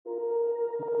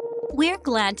We're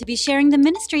glad to be sharing the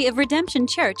ministry of Redemption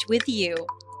Church with you.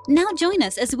 Now join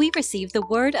us as we receive the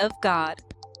Word of God.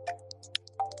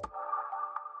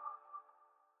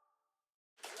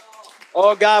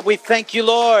 Oh, God, we thank you,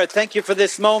 Lord. Thank you for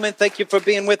this moment. Thank you for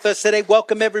being with us today.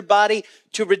 Welcome, everybody,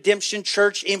 to Redemption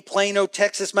Church in Plano,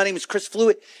 Texas. My name is Chris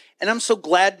Fluitt, and I'm so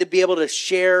glad to be able to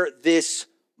share this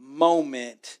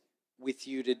moment with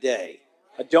you today.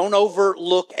 Don't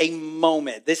overlook a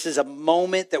moment. This is a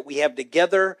moment that we have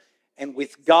together and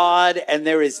with God, and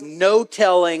there is no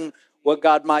telling what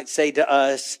God might say to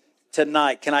us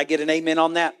tonight. Can I get an amen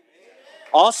on that?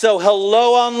 Also,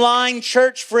 hello online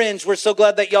church friends. We're so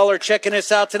glad that y'all are checking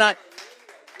us out tonight.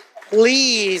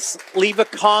 Please leave a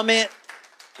comment.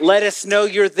 Let us know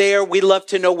you're there. We love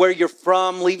to know where you're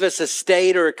from. Leave us a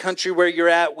state or a country where you're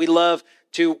at. We love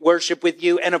to worship with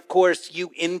you. And of course,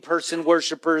 you in-person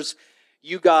worshipers,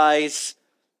 you guys,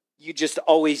 you just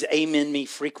always amen me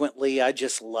frequently. I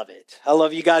just love it. I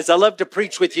love you guys. I love to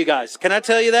preach with you guys. Can I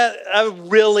tell you that? I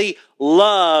really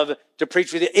love to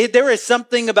preach with you. There is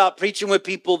something about preaching with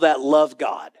people that love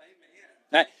God.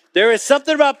 Right? There is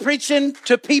something about preaching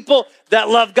to people that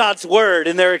love God's word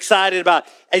and they're excited about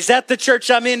it. Is that the church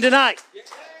I'm in tonight?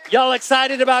 Y'all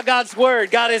excited about God's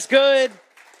word? God is good.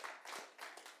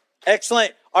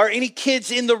 Excellent. Are any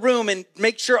kids in the room? And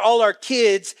make sure all our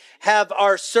kids have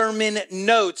our sermon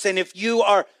notes. And if you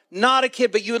are not a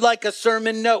kid, but you would like a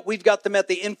sermon note, we've got them at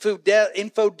the info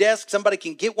desk. Somebody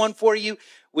can get one for you.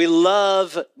 We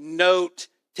love note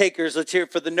takers. Let's hear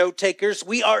it for the note takers.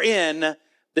 We are in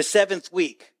the 7th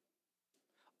week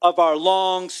of our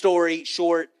long story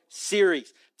short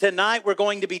series. Tonight, we're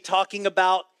going to be talking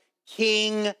about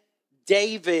King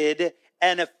David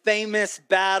and a famous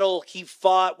battle he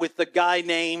fought with the guy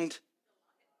named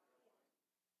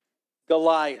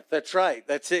Goliath. That's right.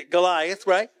 That's it. Goliath,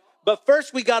 right? But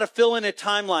first, we got to fill in a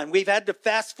timeline. We've had to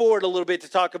fast forward a little bit to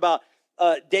talk about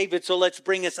David, so let's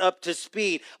bring us up to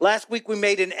speed. Last week, we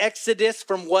made an exodus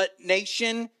from what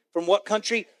nation, from what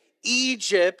country?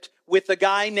 Egypt, with a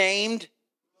guy named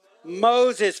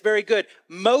Moses. Very good.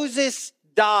 Moses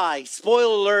dies.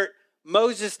 Spoiler alert,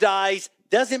 Moses dies.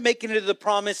 Doesn't make it into the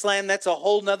promised land. That's a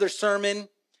whole nother sermon.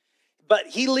 But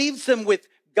he leaves them with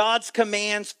God's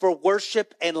commands for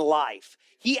worship and life.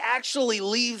 He actually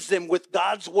leaves them with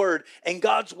God's word. And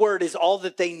God's word is all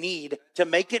that they need to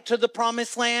make it to the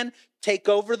promised land, take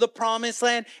over the promised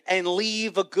land, and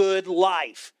leave a good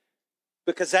life.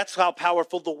 Because that's how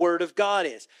powerful the word of God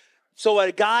is. So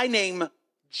a guy named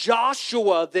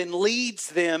Joshua then leads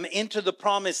them into the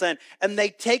promised land. And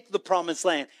they take the promised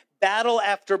land, battle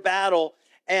after battle.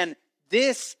 And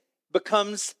this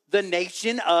becomes the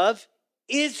nation of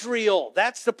Israel.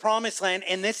 That's the promised land.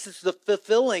 And this is the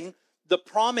fulfilling the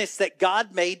promise that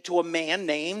God made to a man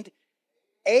named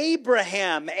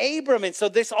Abram. And so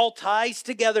this all ties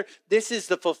together. This is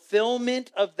the fulfillment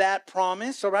of that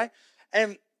promise, all right?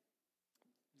 And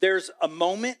there's a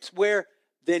moment where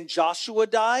then Joshua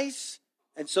dies.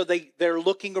 And so they're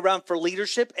looking around for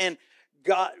leadership. And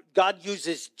God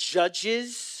uses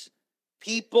judges,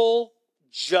 people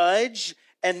judge.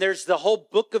 And there's the whole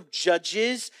book of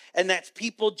Judges. And that's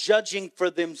people judging for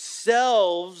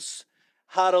themselves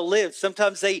how to live.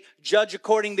 Sometimes they judge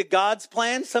according to God's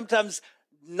plan. Sometimes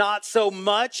not so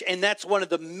much. And that's one of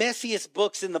the messiest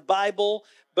books in the Bible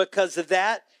because of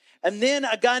that. And then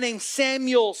a guy named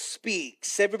Samuel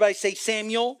speaks. Everybody say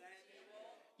Samuel.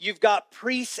 You've got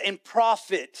priests and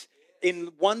prophet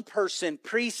in one person.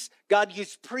 Priests, God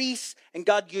used priests and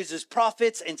God uses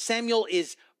prophets. And Samuel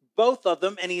is both of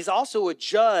them. And he's also a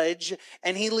judge.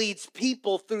 And he leads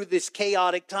people through this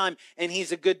chaotic time. And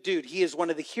he's a good dude. He is one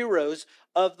of the heroes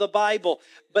of the Bible.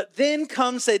 But then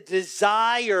comes a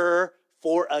desire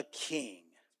for a king.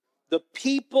 The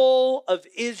people of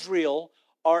Israel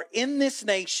are in this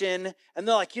nation. And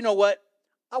they're like, you know what?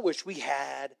 I wish we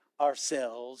had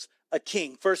ourselves a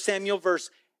king. 1 Samuel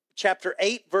chapter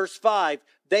 8, verse 5.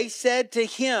 They said to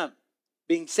him,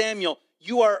 being Samuel,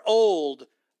 you are old.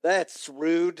 That's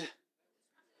rude.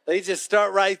 They just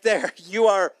start right there. You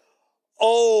are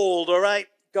old, all right?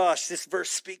 Gosh, this verse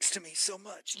speaks to me so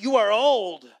much. You are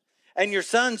old, and your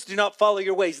sons do not follow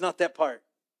your ways. Not that part.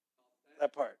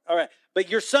 That part. All right. But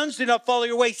your sons do not follow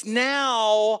your ways.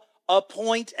 Now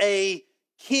appoint a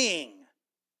king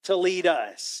to lead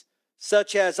us,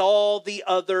 such as all the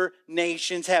other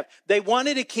nations have. They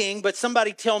wanted a king, but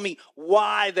somebody tell me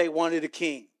why they wanted a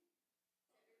king.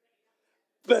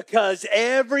 Because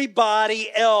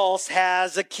everybody else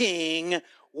has a king.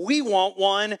 We want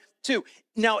one too.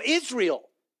 Now, Israel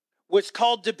was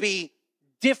called to be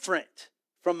different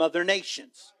from other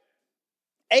nations.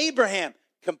 Abraham,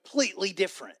 completely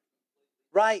different,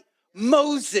 right?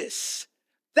 Moses,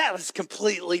 that was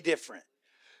completely different.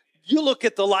 You look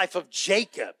at the life of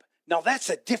Jacob. Now that's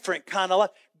a different kind of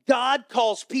life. God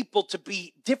calls people to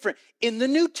be different. In the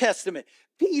New Testament,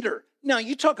 Peter, now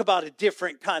you talk about a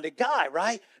different kind of guy,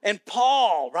 right? And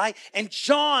Paul, right? And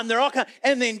John, they're all kind of,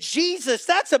 and then Jesus,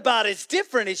 that's about as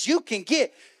different as you can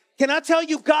get. Can I tell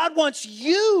you, God wants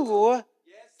you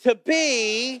to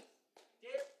be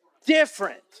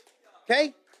different,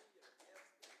 okay?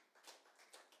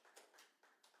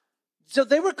 So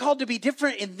they were called to be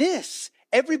different in this.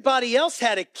 Everybody else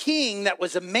had a king that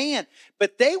was a man,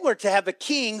 but they were to have a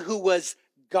king who was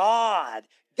God.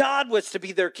 God was to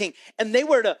be their king. And they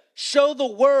were to show the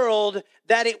world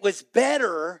that it was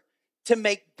better to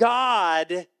make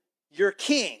God your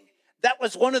king. That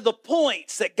was one of the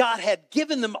points that God had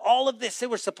given them all of this. They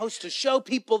were supposed to show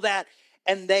people that,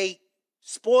 and they,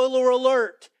 spoiler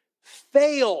alert,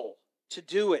 fail to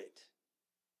do it.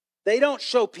 They don't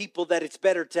show people that it's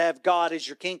better to have God as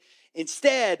your king.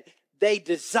 Instead, they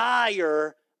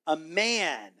desire a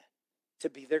man to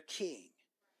be their king.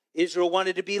 Israel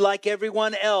wanted to be like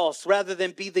everyone else rather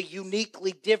than be the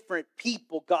uniquely different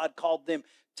people God called them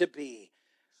to be.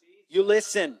 You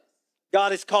listen,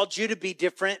 God has called you to be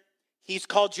different. He's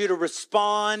called you to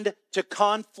respond to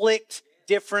conflict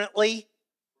differently,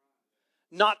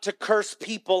 not to curse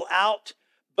people out,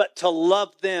 but to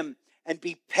love them and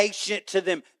be patient to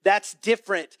them. That's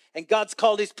different. And God's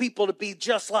called his people to be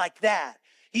just like that.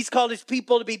 He's called his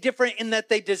people to be different in that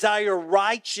they desire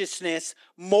righteousness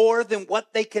more than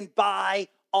what they can buy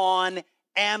on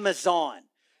Amazon.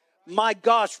 My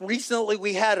gosh, recently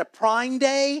we had a Prime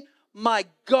Day. My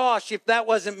gosh, if that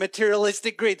wasn't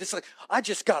materialistic greed. It's like, I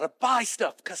just got to buy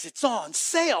stuff because it's on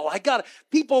sale.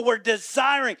 People were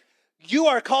desiring. You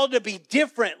are called to be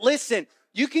different. Listen,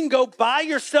 you can go buy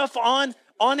your stuff on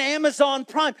Amazon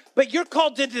Prime, but you're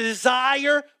called to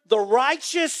desire the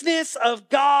righteousness of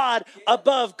God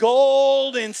above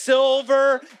gold and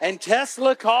silver and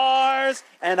Tesla cars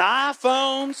and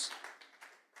iPhones.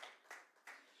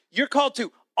 You're called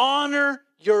to honor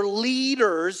your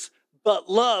leaders, but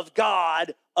love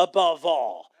God above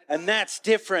all. And that's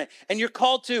different. And you're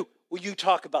called to, well, you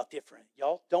talk about different.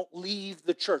 Y'all, don't leave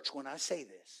the church when I say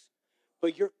this.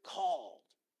 But you're called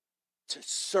to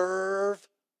serve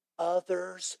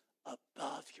others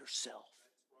above yourself.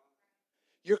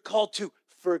 You're called to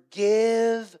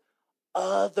forgive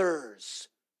others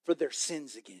for their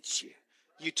sins against you.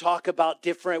 You talk about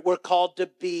different. We're called to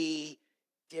be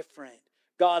different.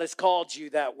 God has called you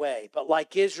that way. But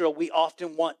like Israel, we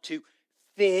often want to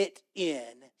fit in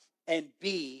and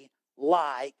be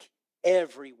like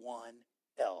everyone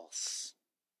else.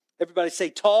 Everybody say,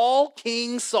 tall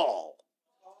King Saul.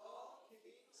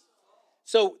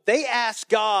 So they ask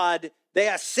God, they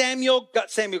ask Samuel.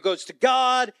 Samuel goes to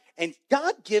God, and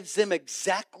God gives them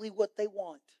exactly what they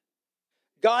want.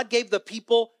 God gave the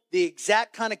people the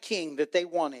exact kind of king that they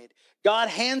wanted. God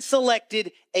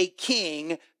hand-selected a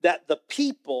king that the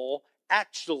people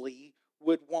actually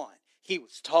would want. He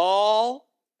was tall,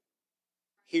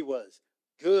 he was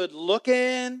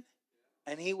good-looking,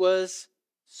 and he was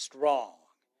strong.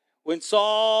 When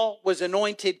Saul was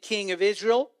anointed king of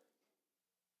Israel,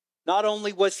 not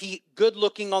only was he good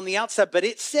looking on the outside, but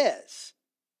it says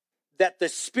that the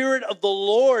Spirit of the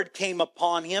Lord came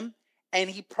upon him and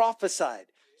he prophesied.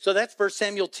 So that's 1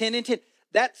 Samuel 10 and 10.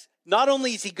 That's not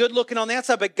only is he good looking on the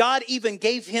outside, but God even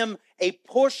gave him a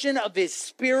portion of his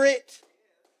Spirit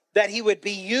that he would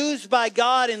be used by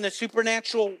God in the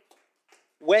supernatural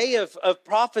way of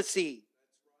prophecy.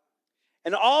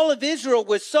 And all of Israel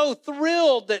was so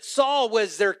thrilled that Saul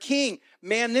was their king.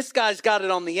 Man, this guy's got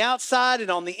it on the outside and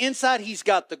on the inside. He's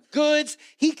got the goods.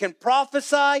 He can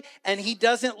prophesy, and he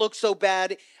doesn't look so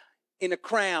bad in a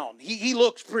crown. He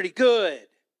looks pretty good.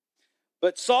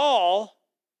 But Saul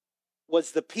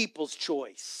was the people's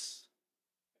choice.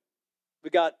 We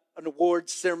got an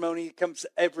awards ceremony that comes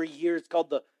every year. It's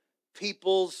called the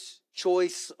People's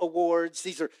Choice Awards.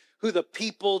 These are who the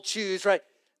people choose, right?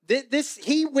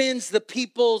 He wins the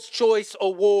People's Choice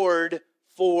Award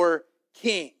for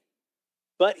king.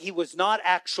 But he was not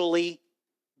actually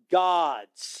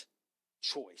God's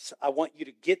choice. I want you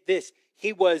to get this.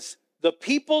 He was the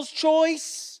people's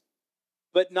choice,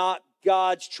 but not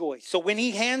God's choice. So when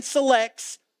he hand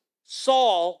selects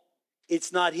Saul,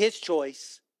 it's not his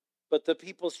choice, but the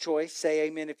people's choice. Say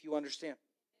amen if you understand.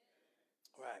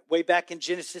 All right, way back in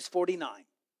Genesis 49.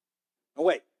 Oh,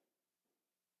 wait.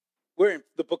 We're in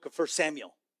the book of 1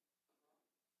 Samuel.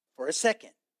 For a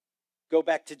second, go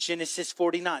back to Genesis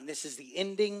 49. This is the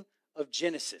ending of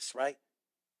Genesis, right?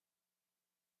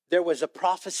 There was a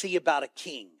prophecy about a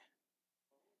king.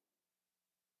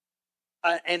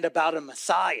 and about a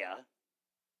Messiah.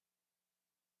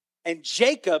 And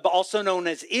Jacob, also known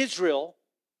as Israel,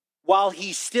 while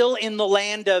he's still in the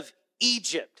land of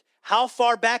Egypt. How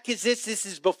far back is this? This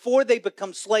is before they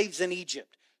become slaves in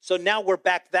Egypt. So now we're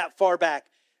back that far back.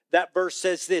 That verse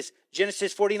says this,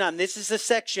 Genesis 49. This is a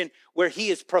section where he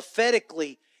is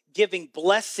prophetically giving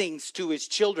blessings to his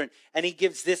children. And he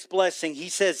gives this blessing. He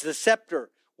says, the scepter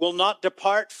will not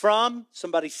depart from,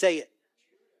 somebody say it,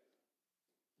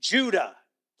 Judah.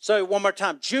 So one more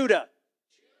time, Judah.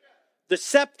 The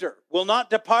scepter will not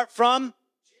depart from,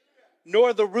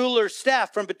 nor the ruler's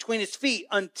staff from between his feet,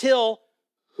 until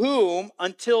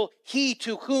he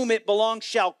to whom it belongs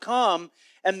shall come,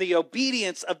 and the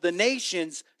obedience of the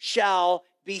nations shall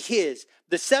be his.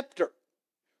 The scepter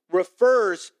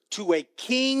refers to a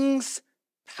king's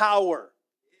power.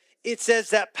 It says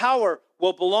that power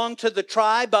will belong to the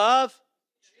tribe of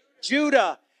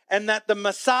Judah, and that the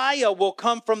Messiah will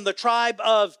come from the tribe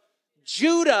of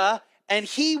Judah, and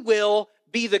he will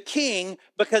be the king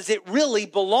because it really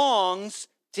belongs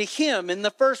to him in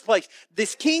the first place.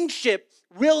 This kingship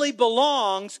really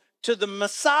belongs to the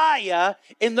Messiah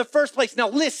in the first place. Now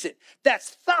listen,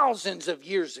 that's thousands of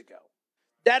years ago.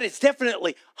 That is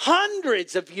definitely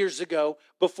hundreds of years ago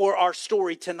before our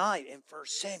story tonight in 1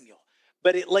 Samuel.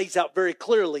 But it lays out very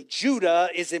clearly, Judah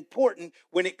is important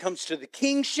when it comes to the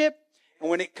kingship and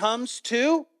when it comes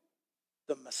to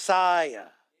the Messiah.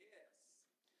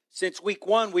 Since week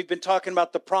 1, we've been talking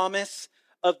about the promise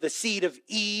of the seed of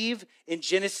Eve in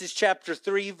Genesis chapter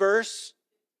 3, verse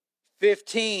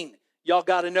 15. Y'all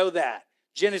got to know that.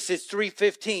 Genesis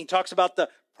 3:15 talks about the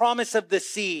promise of the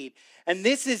seed. And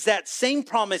this is that same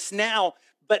promise now,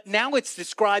 but now it's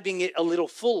describing it a little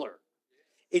fuller.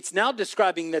 It's now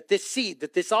describing that this seed,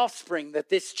 that this offspring, that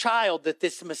this child, that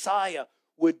this Messiah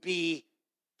would be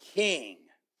king.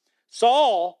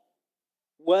 Saul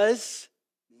was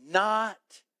not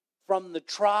from the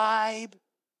tribe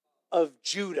of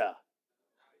Judah.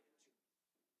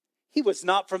 He was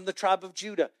not from the tribe of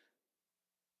Judah,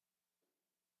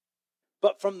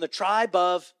 but from the tribe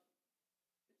of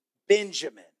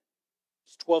Benjamin.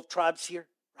 There's 12 tribes here,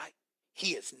 right?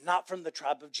 He is not from the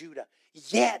tribe of Judah,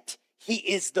 yet he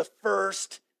is the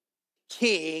first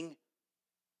king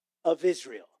of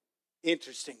Israel.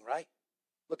 Interesting, right?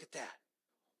 Look at that.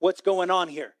 What's going on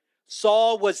here?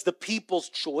 Saul was the people's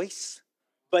choice,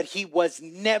 but he was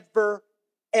never,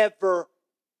 ever,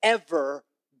 ever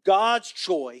God's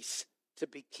choice to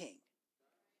be king,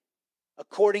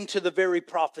 according to the very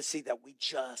prophecy that we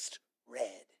just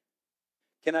read.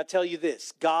 Can I tell you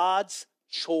this? God's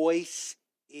choice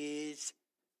is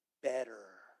better.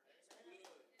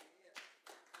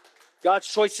 God's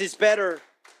choice is better.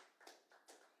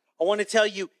 I want to tell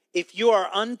you, if you are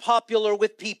unpopular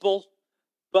with people,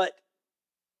 but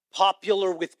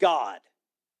popular with God,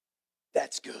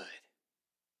 that's good.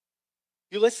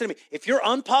 You listen to me. If you're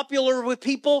unpopular with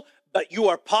people, but you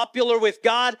are popular with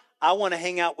God, I want to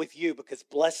hang out with you because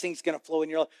blessing's going to flow in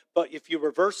your life. But if you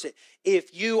reverse it,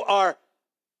 if you are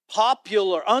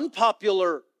unpopular, I'm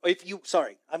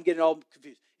getting all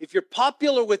confused. If you're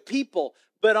popular with people,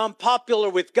 but unpopular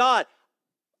with God,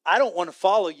 I don't want to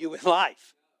follow you in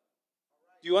life.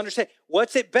 Do you understand?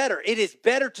 What's it better? It is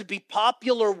better to be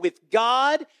popular with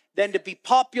God than to be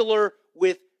popular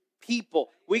with people.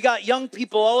 We got young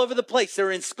people all over the place.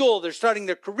 They're in school. They're starting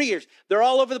their careers. They're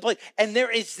all over the place. And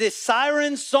there is this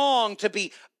siren song to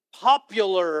be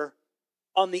popular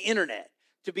on the internet,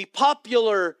 to be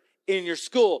popular in your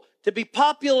school, to be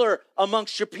popular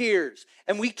amongst your peers.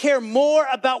 And we care more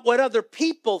about what other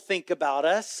people think about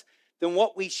us than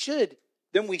we should.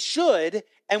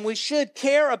 And we should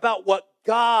care about what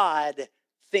God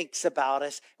thinks about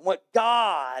us and what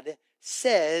God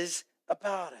says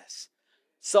about us.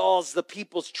 Saul's the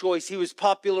people's choice. He was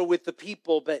popular with the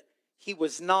people, but he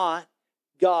was not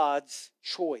God's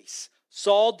choice.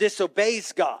 Saul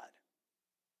disobeys God,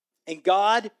 and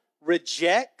God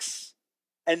rejects,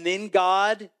 and then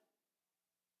God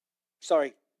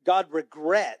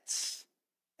regrets,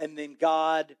 and then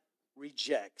God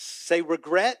rejects. Say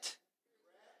regret.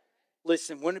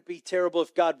 Listen, wouldn't it be terrible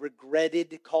if God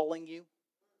regretted calling you?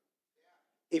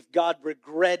 If God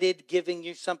regretted giving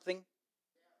you something?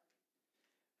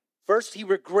 First he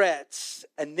regrets,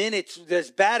 and then it's as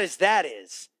bad as that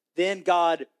is, then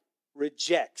God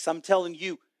rejects. I'm telling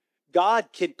you, God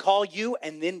can call you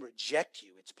and then reject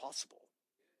you. It's possible.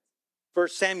 1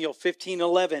 Samuel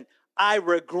 15:11. I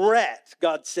regret,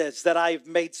 God says, that I have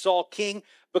made Saul king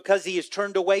because he has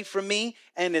turned away from me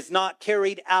and has not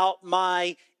carried out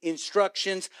my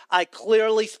instructions. I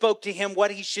clearly spoke to him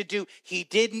what he should do. He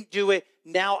didn't do it.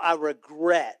 Now I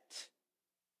regret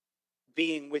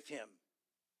being with him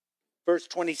Verse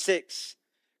 26,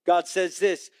 God says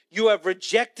this, you have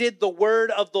rejected the word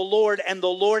of the Lord, and the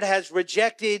Lord has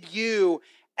rejected you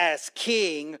as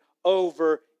king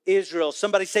over Israel.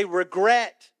 Somebody say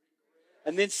regret,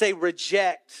 and then say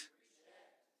reject.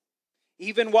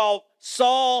 Even while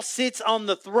Saul sits on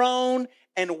the throne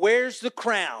and wears the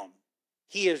crown,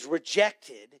 he is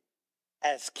rejected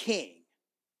as king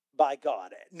by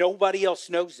God. Nobody else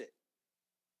knows it.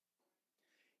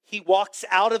 He walks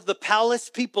out of the palace.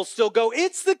 People still go,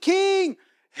 it's the king.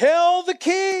 Hail the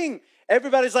king.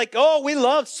 Everybody's like, oh, we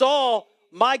love Saul.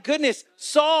 My goodness,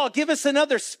 Saul, give us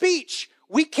another speech.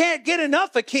 We can't get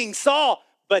enough of King Saul.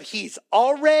 But he's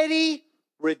already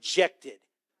rejected.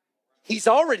 He's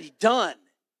already done.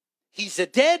 He's a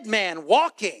dead man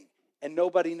walking, and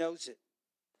nobody knows it.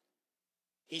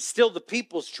 He's still the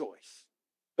people's choice,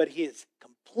 but he is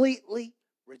completely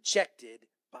rejected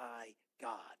by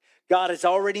God. God has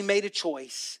already made a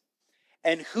choice,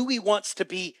 and who he wants to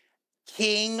be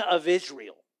king of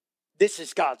Israel, this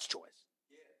is God's choice.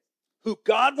 Who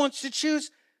God wants to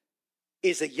choose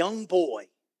is a young boy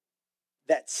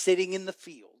that's sitting in the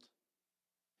field,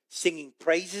 singing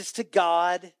praises to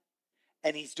God,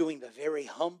 and he's doing the very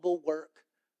humble work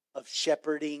of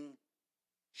shepherding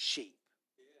sheep.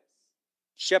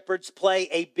 Shepherds play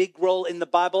a big role in the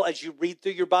Bible. As you read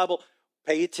through your Bible,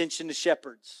 pay attention to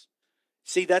shepherds.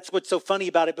 See, that's what's so funny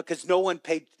about it, because no one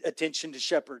paid attention to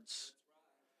shepherds.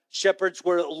 Shepherds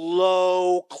were a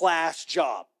low-class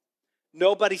job.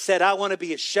 Nobody said, I want to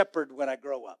be a shepherd when I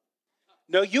grow up.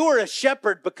 No, you were a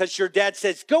shepherd because your dad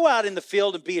says, go out in the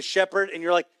field and be a shepherd. And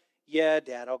you're like, yeah,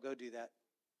 Dad, I'll go do that.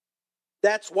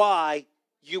 That's why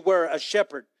you were a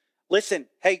shepherd. Listen,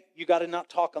 hey, you got to not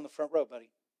talk on the front row, buddy.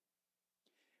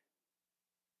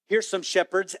 Here's some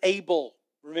shepherds. Abel.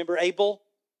 Remember Abel?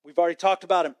 We've already talked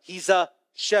about him. He's a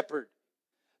shepherd.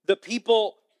 The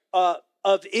people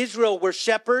of Israel were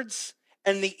shepherds,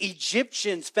 and the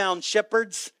Egyptians found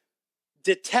shepherds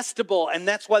detestable, and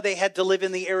that's why they had to live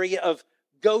in the area of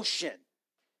Goshen.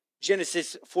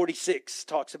 Genesis 46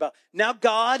 talks about. Now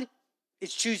God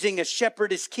is choosing a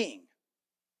shepherd as king.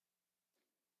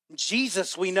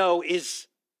 Jesus, we know, is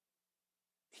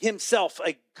himself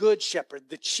a good shepherd,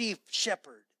 the chief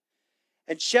shepherd.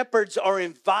 And shepherds are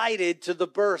invited to the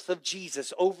birth of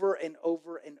Jesus. Over and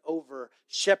over and over,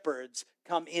 shepherds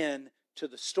come in to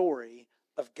the story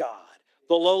of God.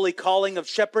 The lowly calling of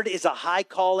shepherd is a high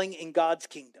calling in God's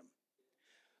kingdom.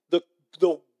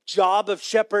 The job of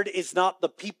shepherd is not the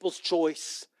people's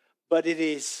choice, but it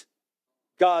is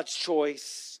God's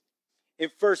choice. In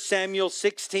 1 Samuel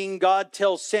 16, God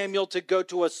tells Samuel to go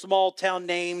to a small town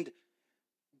named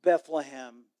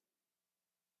Bethlehem.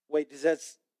 Wait,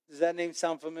 does that name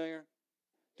sound familiar?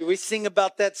 Do we sing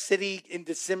about that city in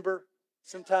December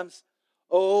sometimes?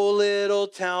 Oh, little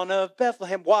town of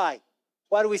Bethlehem. Why?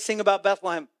 Why do we sing about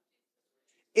Bethlehem?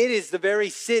 It is the very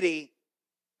city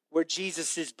where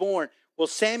Jesus is born. Well,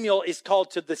 Samuel is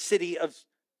called to the city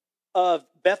of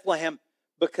Bethlehem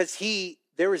because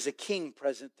there is a king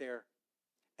present there,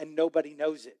 and nobody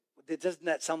knows it. Doesn't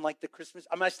that sound like the Christmas?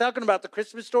 Am I talking about the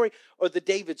Christmas story or the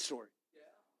David story?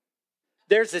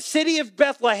 There's a city of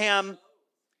Bethlehem.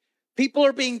 People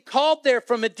are being called there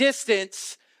from a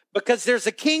distance because there's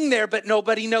a king there, but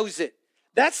nobody knows it.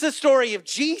 That's the story of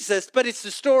Jesus, but it's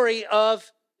the story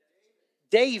of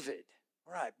David.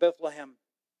 All right, Bethlehem.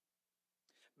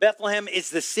 Bethlehem is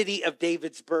the city of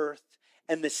David's birth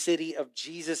and the city of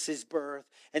Jesus' birth.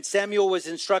 And Samuel was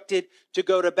instructed to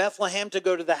go to Bethlehem, to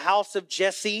go to the house of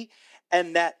Jesse,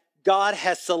 and that God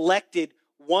has selected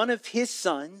one of his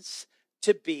sons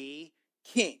to be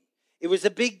king. It was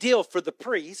a big deal for the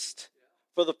priest,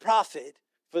 for the prophet,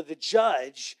 for the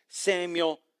judge,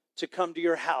 Samuel, to come to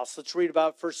your house. Let's read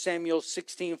about 1 Samuel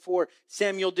 16:4.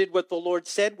 Samuel did what the Lord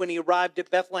said when he arrived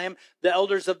at Bethlehem. The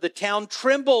elders of the town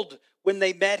trembled when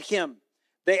they met him.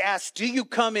 They asked, do you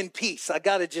come in peace? I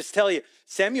got to just tell you,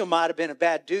 Samuel might have been a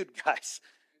bad dude, guys.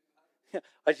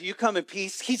 Do you come in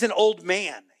peace? He's an old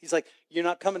man. He's like, you're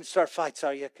not coming to start fights,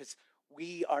 are you? Because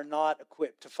we are not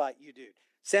equipped to fight you, dude.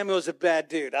 Samuel's a bad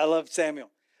dude. I love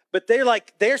Samuel. But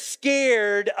they're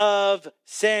scared of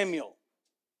Samuel.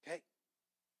 Okay.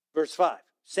 Verse 5.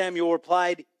 Samuel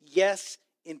replied, yes,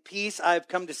 in peace I have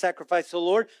come to sacrifice the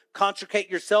Lord. Consecrate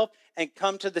yourself and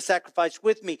come to the sacrifice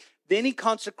with me. Then he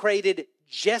consecrated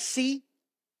Jesse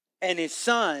and his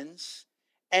sons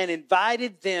and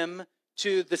invited them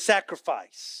to the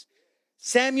sacrifice.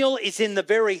 Samuel is in the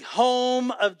very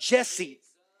home of Jesse,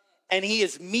 and he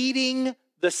is meeting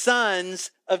the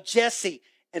sons of Jesse.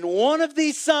 And one of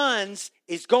these sons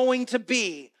is going to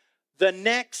be the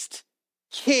next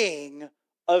king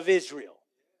of Israel.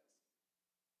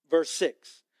 Verse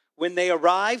 6. When they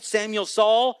arrived, Samuel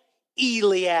saw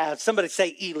Eliab. Somebody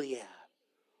say Eliab.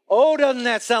 Oh, doesn't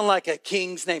that sound like a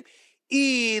king's name?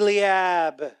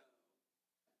 Eliab.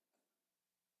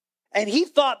 And he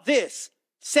thought this.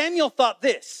 Samuel thought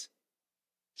this.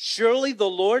 Surely the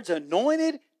Lord's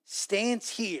anointed stands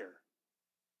here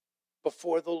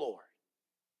before the Lord.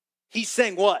 He's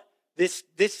saying what? This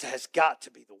has got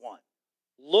to be the one.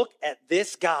 Look at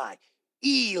this guy,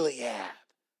 Eliab.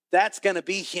 That's going to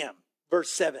be him.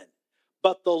 Verse 7.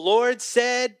 But the Lord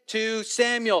said to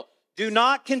Samuel, do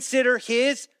not consider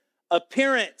his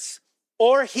appearance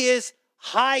or his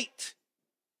height,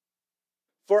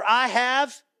 for I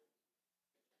have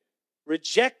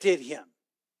rejected him.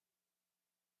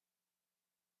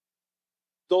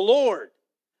 The Lord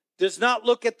does not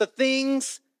look at the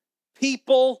things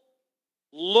people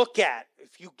look at.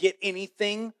 If you get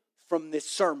anything from this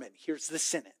sermon, here's the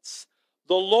sentence.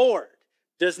 The Lord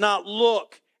does not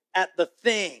look at the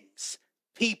things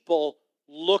people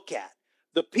look at.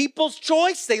 The people's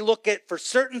choice, they look at for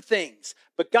certain things.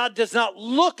 But God does not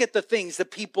look at the things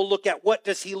that people look at. What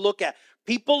does he look at?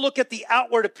 People look at the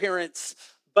outward appearance,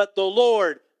 but the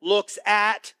Lord looks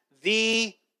at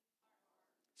the,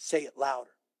 say it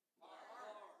louder.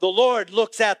 The Lord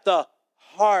looks at the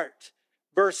heart.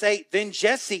 Verse 8, then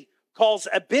Jesse calls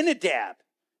Abinadab.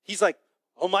 He's like,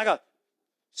 oh my God,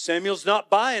 Samuel's not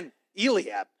buying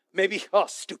Eliab. Maybe, oh,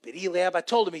 stupid Eliab. I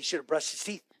told him he should have brushed his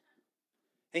teeth.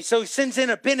 And so he sends in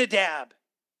Abinadab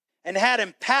and had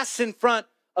him pass in front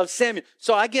of Samuel.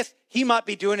 So I guess he might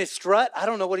be doing his strut. I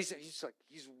don't know what he's like,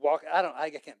 he's walking. I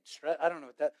can't strut. I don't know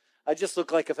what that, I just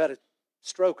look like I've had a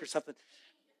stroke or something.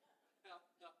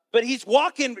 But he's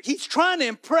walking, he's trying to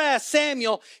impress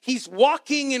Samuel. He's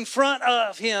walking in front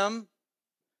of him.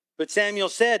 But Samuel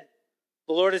said,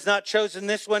 the Lord has not chosen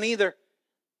this one either.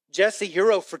 Jesse, you're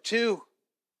 0 for 2.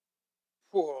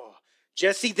 Whoa.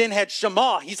 Jesse then had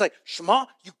Shammah. He's like, Shammah,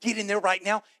 you get in there right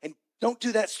now and don't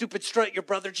do that stupid strut your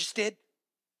brother just did.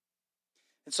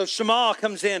 And so Shammah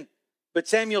comes in. But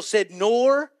Samuel said,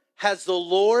 nor has the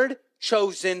Lord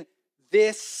chosen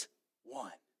this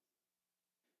one.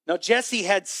 Now Jesse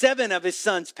had 7 of his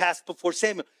sons pass before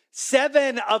Samuel.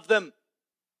 7 of them.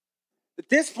 At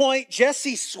this point,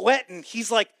 Jesse's sweating.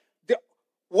 He's like,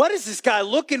 what is this guy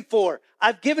looking for?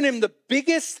 I've given him the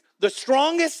biggest, the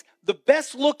strongest, the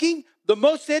best looking, the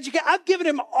most educated. I've given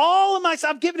him all of my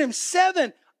sons. I've given him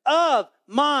 7 of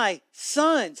my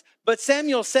sons. But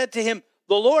Samuel said to him,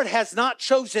 the Lord has not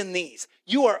chosen these.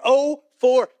 You are 0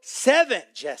 for 7,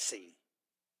 Jesse.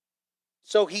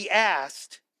 So he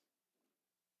asked,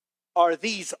 are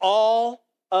these all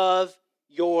of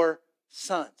your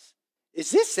sons?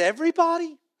 Is this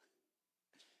everybody?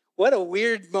 What a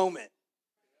weird moment.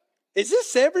 Is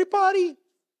this everybody?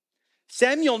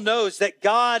 Samuel knows that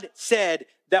God said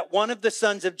that one of the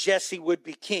sons of Jesse would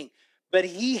be king, but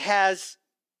he has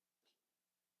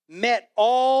met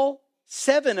all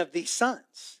 7 of these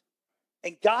sons,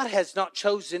 and God has not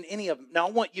chosen any of them. Now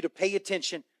I want you to pay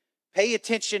attention. Pay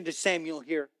attention to Samuel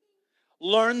here.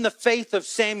 Learn the faith of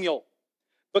Samuel,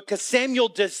 because Samuel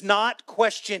does not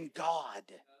question God.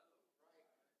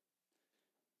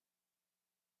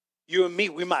 You and me,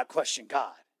 we might question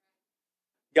God.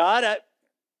 God,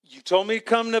 you told me to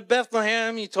come to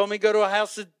Bethlehem. You told me to go to a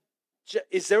house of,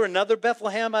 is there another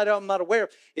Bethlehem I'm not aware of?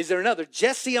 Is there another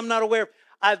Jesse I'm not aware of?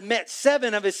 I've met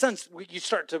 7 of his sons. You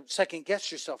start to second guess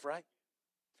yourself, right?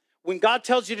 When God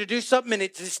tells you to do something and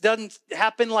it just doesn't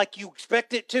happen like you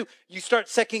expect it to, you start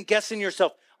second guessing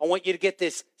yourself. I want you to get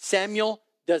this. Samuel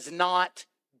does not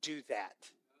do that.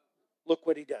 Look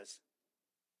what he does.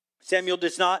 Samuel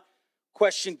does not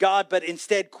question God, but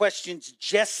instead questions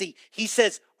Jesse. He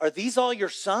says, are these all your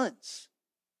sons?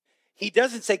 He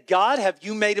doesn't say, God, have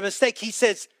you made a mistake? He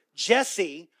says,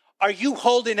 Jesse, are you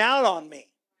holding out on me?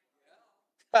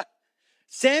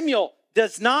 Samuel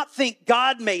does not think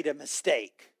God made a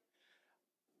mistake.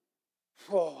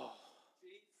 Oh.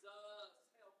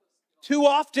 Too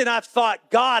often I've thought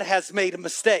God has made a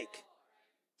mistake.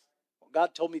 Well,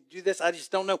 God told me to do this. I just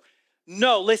don't know.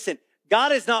 No, listen,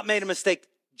 God has not made a mistake.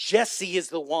 Jesse is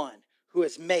the one who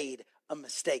has made a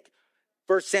mistake.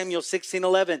 1 Samuel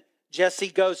 16:11, Jesse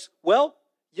goes, well,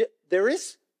 there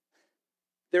is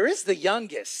the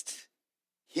youngest.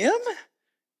 Him?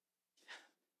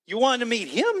 You want to meet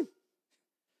him?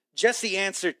 Jesse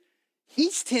answered,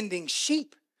 he's tending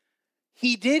sheep.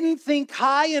 He didn't think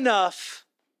high enough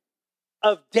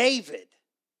of David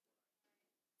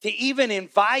to even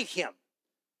invite him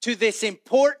to this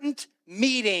important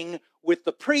meeting with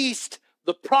the priest,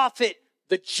 the prophet,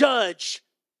 the judge,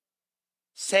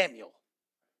 Samuel.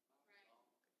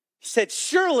 He said,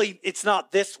 surely it's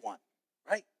not this one,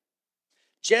 right?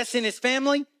 Jesse and his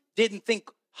family didn't think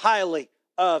highly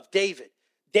of David.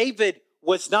 David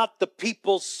was not the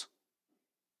people's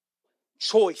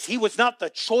choice. He was not the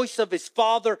choice of his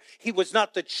father. He was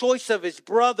not the choice of his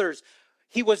brothers.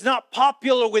 He was not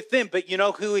popular with them. But you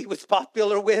know who he was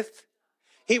popular with?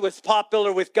 He was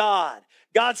popular with God.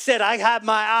 God said, I have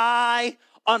my eye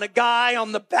on a guy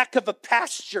on the back of a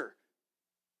pasture.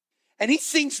 And he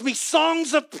sings me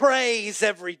songs of praise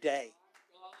every day.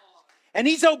 And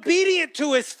he's obedient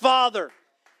to his father.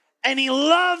 And he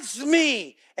loves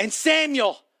me. And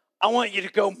Samuel, I want you to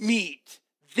go meet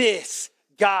this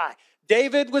guy.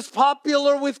 David was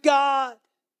popular with God.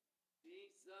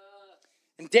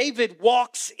 And David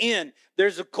walks in.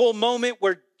 There's a cool moment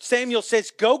where Samuel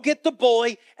says, go get the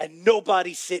boy and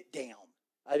nobody sit down.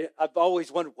 I've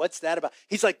always wondered, what's that about?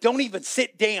 He's like, don't even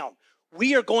sit down.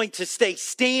 We are going to stay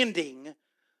standing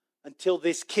until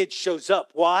this kid shows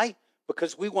up. Why?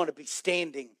 Because we want to be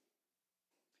standing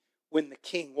when the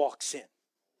king walks in.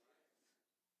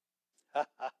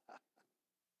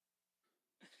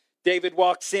 David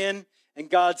walks in and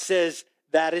God says,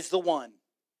 that is the one.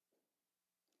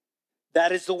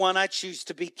 That is the one I choose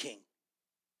to be king.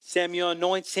 Samuel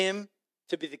anoints him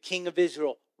to be the king of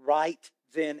Israel right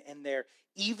then and there.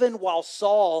 Even while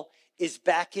Saul is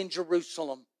back in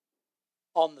Jerusalem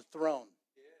on the throne.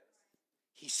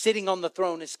 He's sitting on the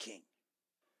throne as king.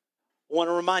 I want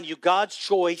to remind you, God's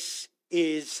choice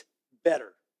is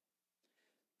better.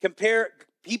 Compare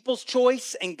people's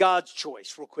choice and God's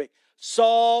choice real quick.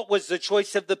 Saul was the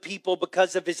choice of the people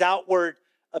because of his outward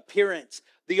appearance.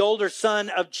 The older son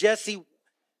of Jesse,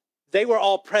 they were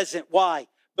all present. Why?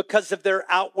 Because of their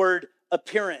outward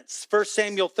appearance. 1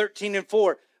 Samuel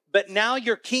 13:4. But now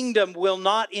your kingdom will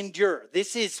not endure.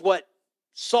 This is what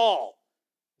Saul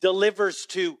delivers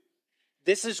to,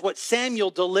 this is what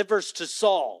Samuel delivers to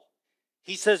Saul.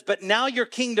 He says, but now your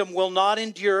kingdom will not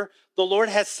endure. The Lord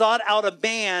has sought out a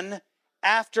man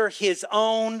after his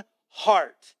own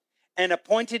heart and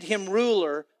appointed him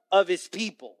ruler of his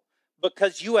people,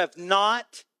 because you have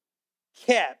not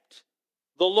kept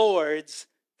the Lord's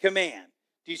command.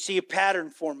 Do you see a pattern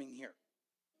forming here?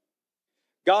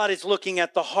 God is looking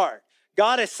at the heart.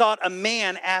 God has sought a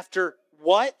man after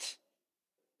what?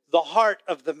 The heart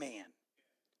of the man.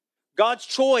 God's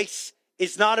choice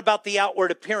is not about the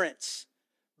outward appearance,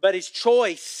 but his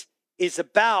choice is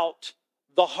about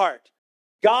the heart.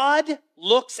 God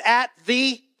looks at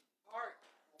the heart.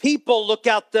 People look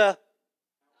at the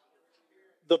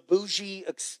bougie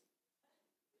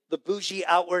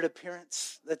outward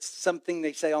appearance. That's something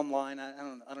they say online. I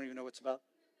don't even know what it's about.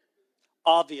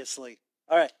 Obviously.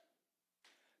 All right.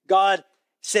 God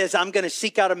says, I'm going to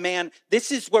seek out a man.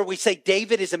 This is where we say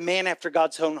David is a man after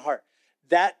God's own heart.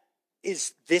 That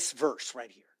is this verse right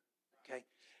here.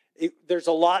 Okay. There's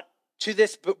a lot to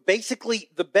this, but basically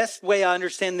the best way I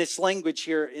understand this language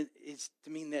here is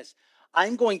to mean this.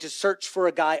 I'm going to search for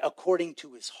a guy according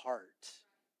to his heart.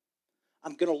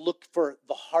 I'm going to look for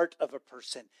the heart of a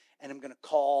person, and I'm going to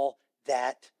call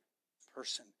that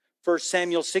person. 1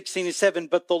 Samuel 16:7,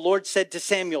 but the Lord said to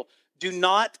Samuel, do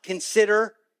not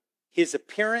consider his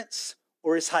appearance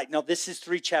or his height. Now, this is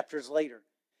 3 chapters later.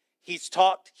 He's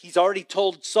already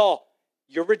told Saul,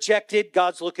 you're rejected.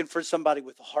 God's looking for somebody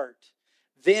with a heart.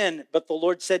 Then, but the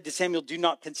Lord said to Samuel, do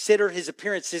not consider his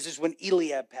appearance. This is when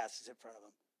Eliab passes in front of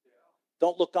him.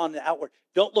 Don't look on the outward.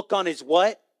 Don't look on his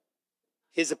what?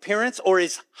 His appearance or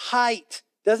his height.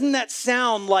 Doesn't that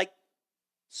sound like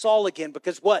Saul again?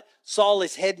 Because what? Saul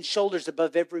is head and shoulders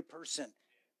above every person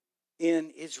in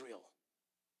Israel.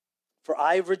 For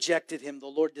I have rejected him. The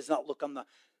Lord does not look on the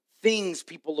things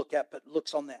people look at, but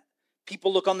looks on that.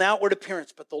 People look on the outward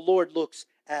appearance, but the Lord looks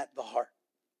at the heart.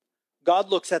 God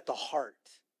looks at the heart.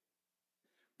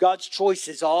 God's choice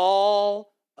is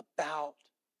all about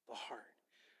the heart.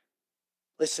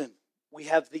 Listen, we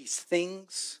have these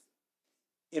things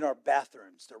in our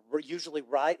bathrooms. They're usually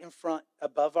right in front,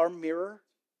 above our mirror,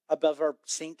 above our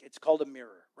sink. It's called a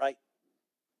mirror, right?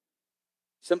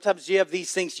 Sometimes you have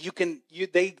these things,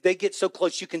 they get so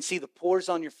close you can see the pores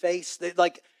on your face.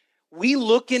 We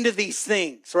look into these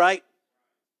things, right?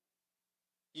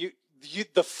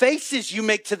 The faces you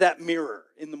make to that mirror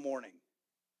in the morning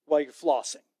while you're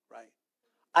flossing, right?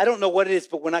 I don't know what it is,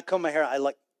 but when I comb my hair, I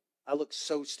look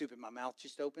so stupid. My mouth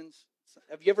just opens.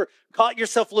 Have you ever caught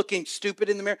yourself looking stupid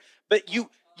in the mirror? But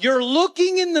you're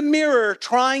looking in the mirror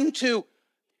trying to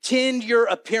tend your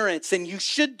appearance, and you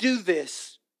should do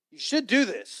this. You should do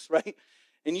this, right?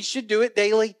 And you should do it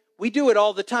daily. We do it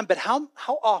all the time. But how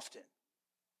often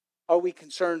are we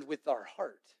concerned with our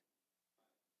heart?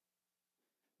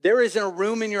 There isn't a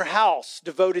room in your house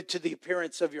devoted to the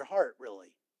appearance of your heart,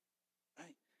 really.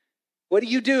 Right? What do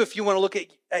you do if you want to look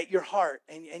at your heart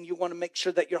and you want to make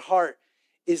sure that your heart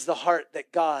is the heart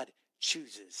that God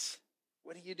chooses?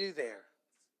 What do you do there?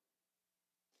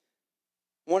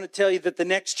 I want to tell you that the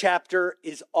next chapter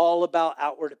is all about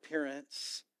outward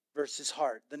appearance versus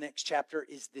heart. The next chapter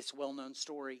is this well-known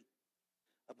story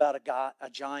about a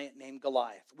giant named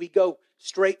Goliath. We go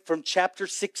straight from chapter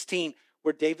 16,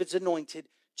 where David's anointed,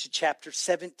 to chapter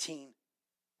 17,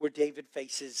 where David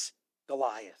faces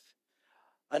Goliath.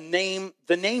 The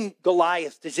name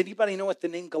Goliath, does anybody know what the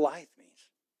name Goliath means?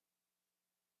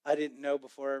 I didn't know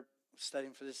before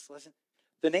studying for this lesson.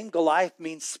 The name Goliath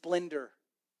means splendor.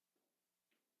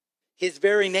 His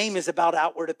very name is about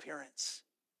outward appearance,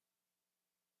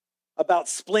 about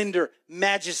splendor,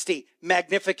 majesty,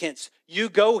 magnificence. You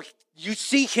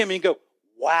see him and you go,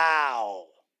 wow.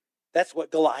 That's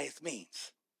what Goliath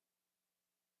means.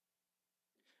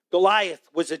 Goliath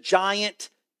was a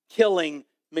giant killing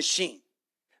machine.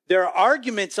 There are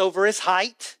arguments over his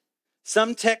height.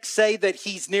 Some texts say that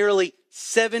he's nearly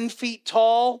 7 feet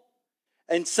tall,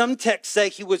 and some texts say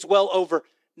he was well over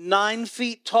 9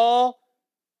 feet tall.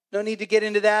 No need to get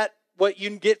into that. What you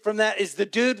can get from that is the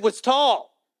dude was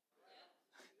tall.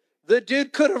 The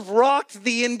dude could have rocked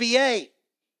the NBA.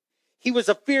 He was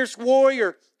a fierce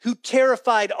warrior who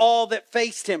terrified all that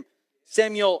faced him.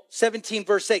 Samuel 17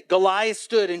 verse 8, Goliath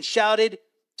stood and shouted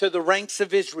to the ranks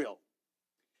of Israel.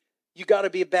 You got to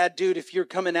be a bad dude if you're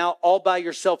coming out all by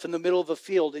yourself in the middle of a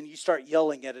field and you start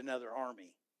yelling at another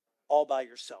army all by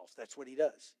yourself. That's what he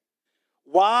does.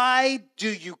 Why do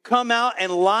you come out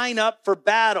and line up for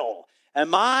battle?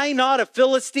 Am I not a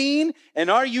Philistine?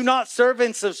 And are you not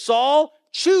servants of Saul?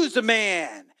 Choose a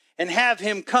man and have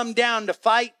him come down to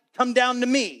fight, come down to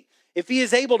me. If he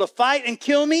is able to fight and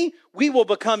kill me, we will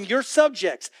become your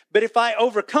subjects. But if I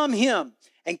overcome him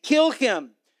and kill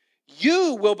him,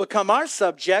 you will become our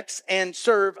subjects and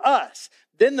serve us.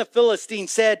 Then the Philistine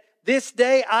said, this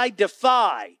day I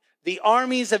defy the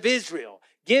armies of Israel.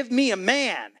 Give me a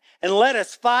man and let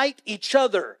us fight each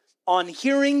other. On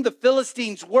hearing the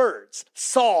Philistines' words,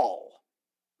 Saul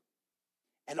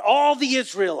and all the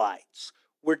Israelites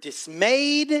were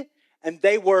dismayed and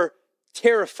they were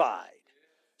terrified.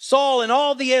 Saul and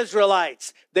all the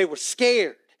Israelites, they were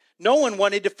scared. No one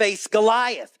wanted to face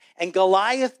Goliath. And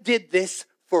Goliath did this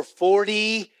for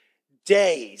 40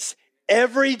 days.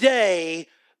 Every day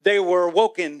they were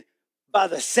awoken by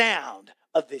the sound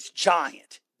of this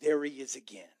giant. There he is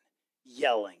again,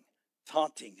 yelling,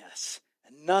 taunting us.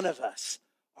 And none of us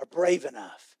are brave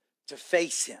enough to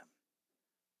face him.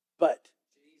 But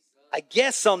I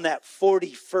guess on that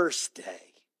 41st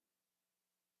day,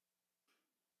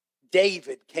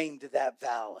 David came to that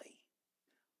valley.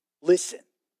 Listen,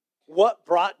 what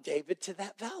brought David to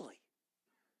that valley?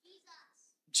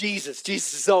 Jesus.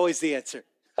 Jesus is always the answer.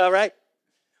 All right.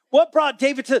 What brought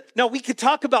David to... Now, we could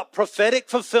talk about prophetic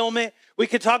fulfillment. We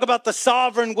could talk about the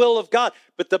sovereign will of God.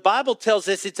 But the Bible tells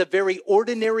us it's a very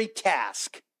ordinary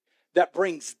task that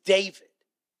brings David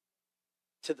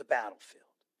to the battlefield.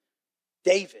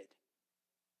 David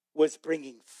was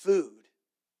bringing food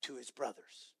to his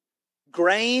brothers.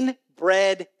 Grain,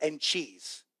 bread, and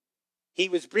cheese. He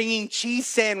was bringing cheese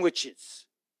sandwiches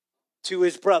to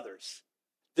his brothers.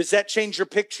 Does that change your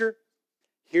picture?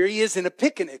 Here he is in a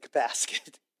picnic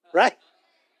basket, right?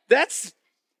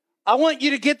 I want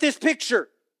you to get this picture.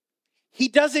 He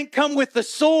doesn't come with the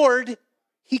sword.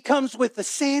 He comes with a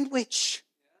sandwich.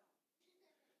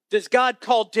 Does God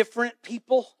call different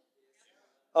people?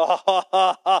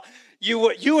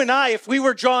 You and I, if we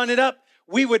were drawing it up,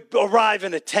 we would arrive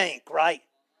in a tank, right?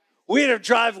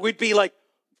 We'd be like,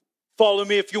 follow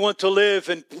me if you want to live.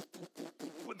 And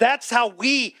that's how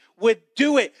we would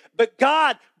do it. But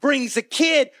God brings a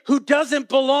kid who doesn't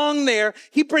belong there.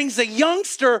 He brings a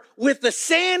youngster with a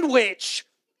sandwich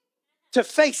to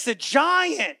face a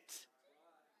giant.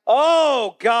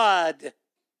 Oh, God,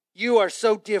 you are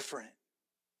so different.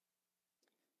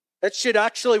 That should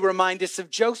actually remind us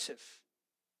of Joseph,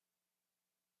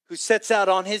 who sets out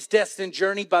on his destined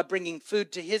journey by bringing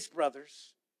food to his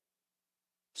brothers.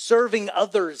 Serving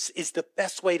others is the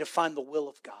best way to find the will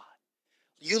of God.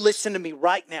 You listen to me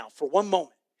right now for one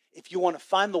moment. If you want to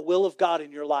find the will of God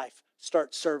in your life,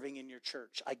 start serving in your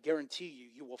church. I guarantee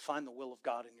you will find the will of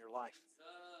God in your life.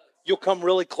 You'll come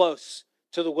really close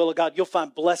to the will of God. You'll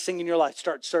find blessing in your life.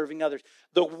 Start serving others.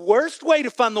 The worst way to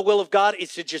find the will of God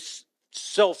is to just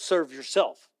self-serve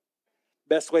yourself.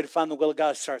 Best way to find the will of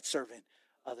God is start serving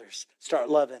others.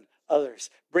 Start loving others.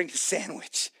 Bring a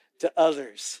sandwich to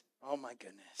others. Oh my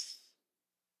goodness.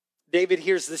 David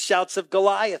hears the shouts of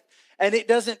Goliath, and it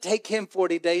doesn't take him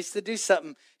 40 days to do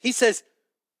something. He says,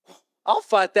 I'll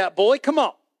fight that boy. Come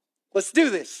on, let's do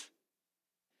this.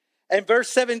 And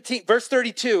verse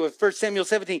 32 of 1 Samuel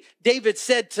 17, David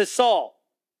said to Saul,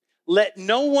 let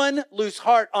no one lose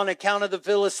heart on account of the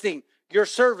Philistine. Your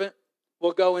servant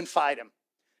will go and fight him.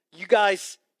 You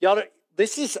guys,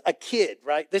 this is a kid,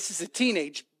 right? This is a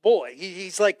teenage boy.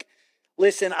 He's like,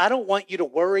 listen, I don't want you to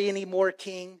worry anymore,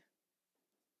 king.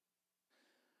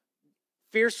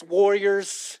 Fierce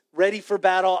warriors ready for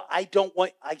battle. I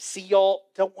see y'all,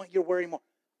 don't want you to worry more.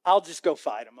 I'll just go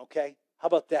fight them, okay? How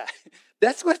about that?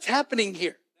 That's what's happening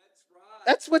here.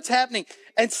 That's what's happening.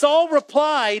 And Saul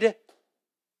replied,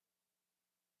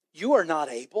 you are not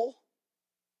able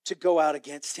to go out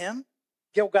against him,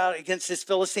 go out against this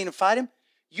Philistine and fight him.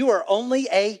 You are only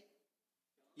a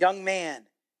young man,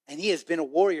 and he has been a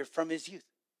warrior from his youth.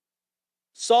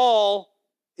 Saul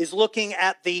is looking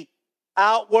at the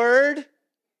outward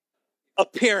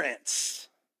appearance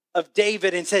of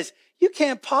David and says, you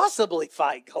can't possibly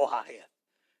fight Goliath.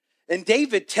 And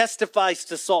David testifies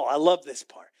to Saul. I love this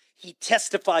part. He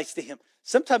testifies to him.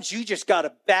 Sometimes you just got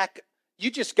to back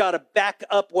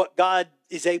up what God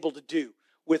is able to do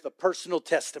with a personal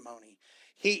testimony.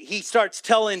 He starts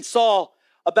telling Saul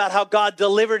about how God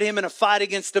delivered him in a fight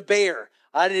against a bear.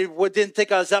 I didn't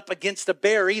think I was up against a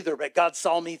bear either, but God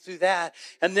saw me through that.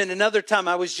 And then another time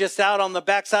I was just out on the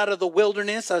backside of the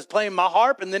wilderness. I was playing my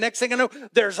harp, and the next thing I know,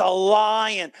 there's a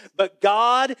lion. But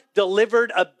God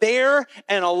delivered a bear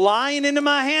and a lion into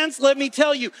my hands. Let me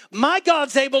tell you, my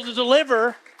God's able to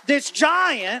deliver this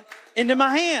giant into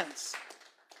my hands.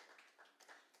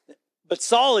 But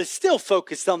Saul is still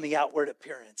focused on the outward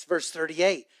appearance. Verse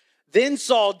 38, then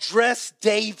Saul dressed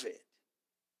David.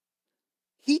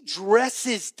 He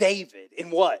dresses David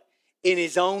in what? In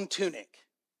his own tunic.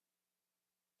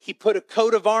 He put a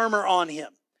coat of armor on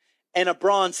him and a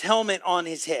bronze helmet on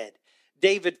his head.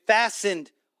 David fastened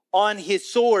on his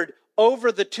sword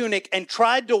over the tunic and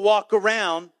tried to walk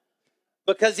around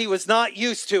because he was not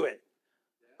used to it.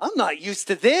 I'm not used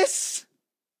to this.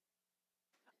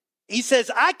 He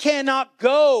says, I cannot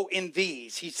go in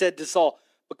these, he said to Saul,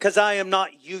 because I am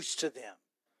not used to them.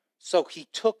 So he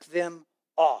took them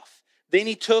off. Then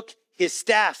he took his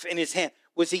staff in his hand.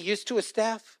 Was he used to a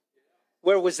staff?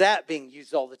 Where was that being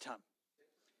used all the time?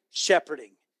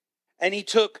 Shepherding. And he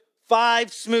took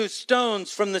 5 smooth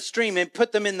stones from the stream and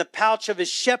put them in the pouch of his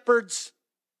shepherd's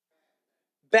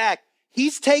bag. He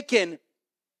is taking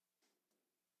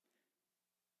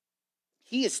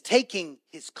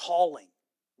his calling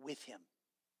with him.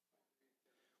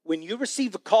 When you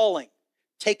receive a calling,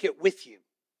 take it with you.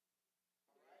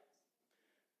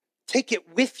 Take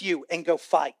it with you and go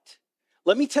fight.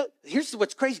 Let me tell you, here's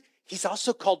what's crazy. He's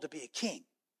also called to be a king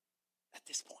at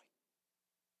this point.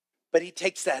 But he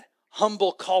takes that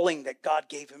humble calling that God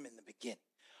gave him in the beginning.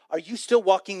 Are you still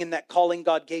walking in that calling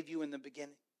God gave you in the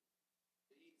beginning?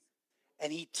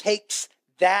 And he takes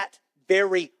that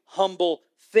very humble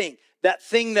thing, that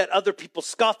thing that other people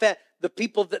scoff at,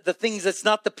 the things that's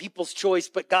not the people's choice,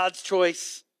 but God's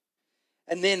choice.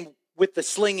 And then with the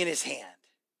sling in his hand,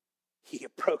 he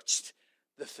approached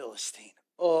the Philistine.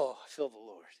 Oh, I feel the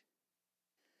Lord.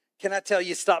 Can I tell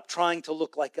you, stop trying to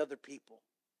look like other people.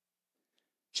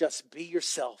 Just be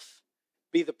yourself.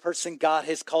 Be the person God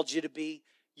has called you to be.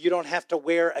 You don't have to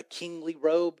wear a kingly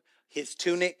robe, his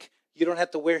tunic. You don't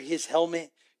have to wear his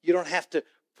helmet. You don't have to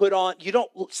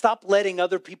stop letting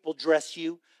other people dress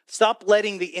you. Stop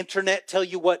letting the internet tell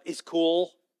you what is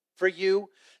cool for you.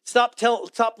 Stop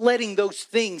letting those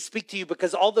things speak to you,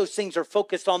 because all those things are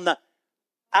focused on the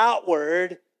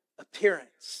outward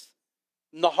appearance.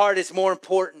 And the heart is more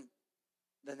important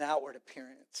than the outward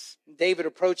appearance. David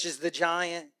approaches the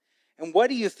giant. And what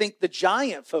do you think the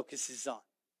giant focuses on?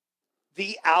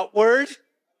 The outward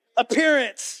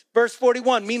appearance. Verse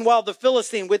 41, meanwhile, the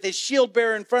Philistine with his shield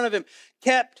bearer in front of him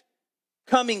kept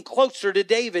coming closer to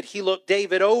David. He looked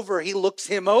David over. He looks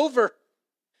him over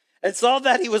and saw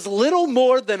that he was little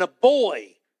more than a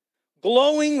boy,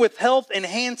 glowing with health and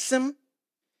handsome.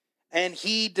 And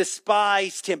he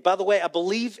despised him. By the way, I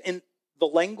believe in the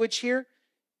language here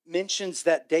mentions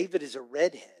that David is a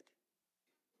redhead.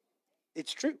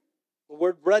 It's true. The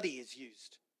word ruddy is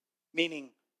used,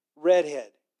 meaning redhead.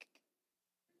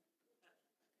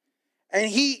 And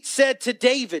he said to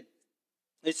David,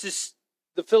 this is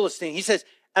the Philistine, he says,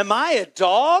 am I a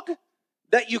dog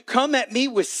that you come at me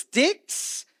with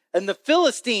sticks? And the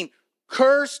Philistine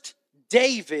cursed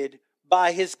David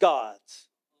by his gods.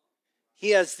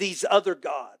 He has these other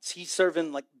gods. He's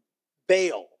serving like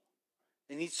Baal.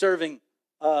 And he's serving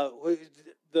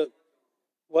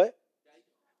what?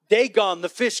 Dagon, the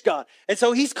fish god. And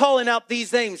so he's calling out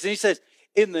these names. And he says,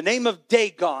 in the name of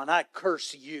Dagon, I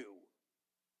curse you.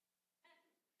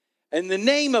 In the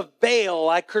name of Baal,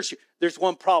 I curse you. There's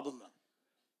one problem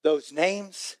though. Those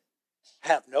names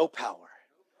have no power.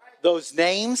 Those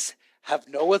names have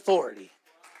no authority.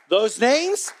 Those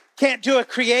names can't do a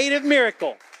creative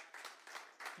miracle.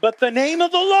 But the name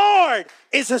of the Lord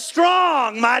is a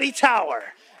strong, mighty tower.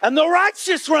 And the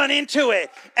righteous run into it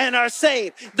and are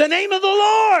saved. The name of the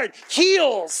Lord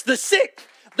heals the sick.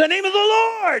 The name of the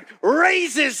Lord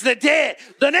raises the dead.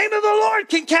 The name of the Lord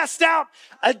can cast out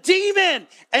a demon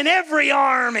and every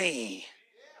army.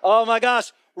 Oh my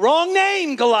gosh. Wrong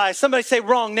name, Goliath. Somebody say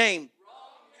wrong name.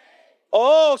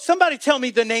 Oh, somebody tell me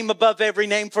the name above every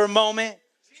name for a moment.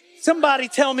 Somebody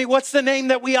tell me what's the name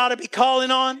that we ought to be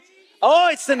calling on. Oh,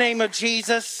 it's the name of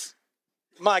Jesus.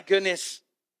 My goodness.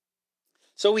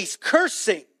 So he's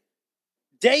cursing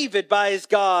David by his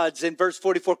gods in verse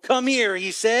 44. Come here,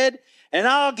 he said, and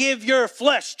I'll give your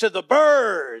flesh to the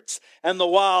birds and the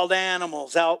wild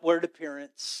animals. Outward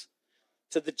appearance.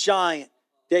 To the giant,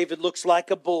 David looks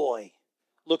like a boy.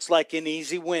 Looks like an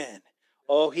easy win.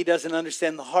 Oh, he doesn't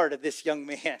understand the heart of this young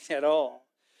man at all.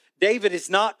 David is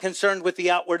not concerned with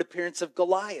the outward appearance of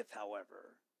Goliath,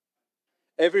 however.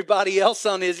 Everybody else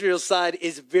on Israel's side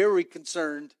is very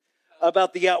concerned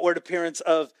about the outward appearance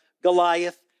of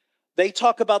Goliath. They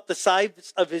talk about the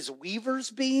size of his weaver's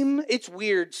beam. It's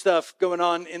weird stuff going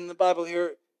on in the Bible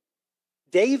here.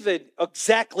 David,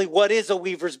 exactly what is a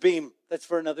weaver's beam? That's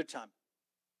for another time.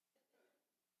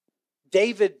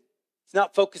 David is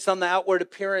not focused on the outward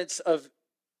appearance of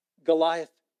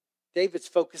Goliath. David's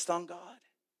focused on God.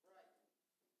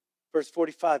 Verse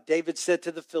 45, David said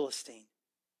to the Philistine,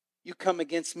 you come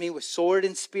against me with sword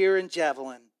and spear and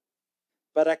javelin,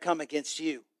 but I come against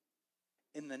you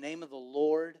in the name of the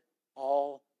Lord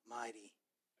Almighty,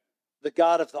 the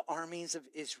God of the armies of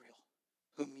Israel,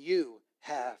 whom you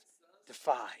have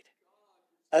defied.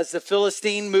 As the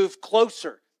Philistine moved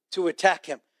closer to attack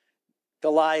him,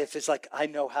 Goliath is like, I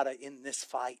know how to end this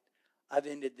fight. I've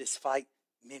ended this fight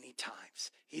many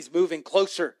times. He's moving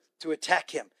closer to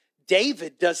attack him.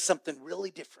 David does something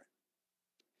really different.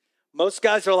 Most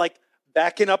guys are like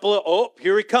backing up a little. Oh,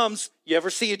 here he comes. You ever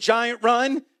see a giant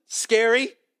run? Scary.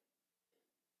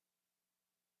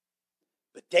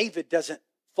 But David doesn't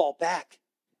fall back.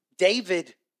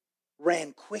 David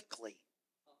ran quickly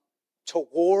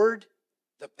toward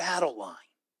the battle line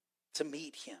to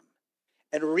meet him.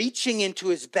 And reaching into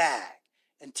his bag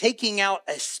and taking out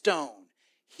a stone,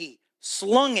 he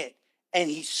slung it and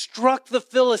he struck the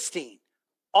Philistine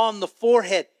on the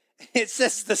forehead. It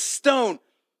says the stone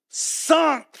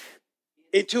sunk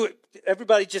into it.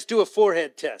 Everybody just do a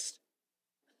forehead test.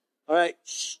 All right.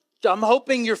 I'm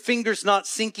hoping your finger's not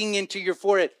sinking into your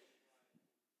forehead.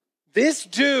 This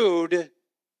dude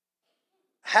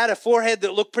had a forehead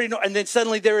that looked pretty, and then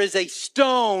suddenly there is a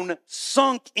stone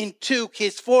sunk into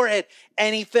his forehead,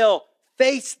 and he fell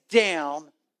face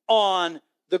down on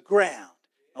the ground.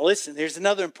 Now listen, here's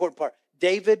another important part.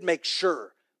 David makes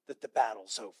sure that the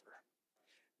battle's over.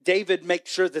 David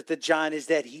makes sure that the giant is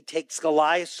dead. He takes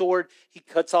Goliath's sword, he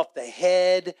cuts off the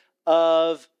head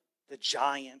of the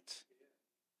giant,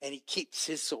 and he keeps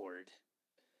his sword.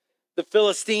 The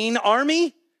Philistine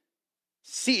army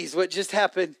sees what just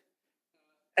happened,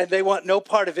 and they want no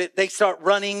part of it. They start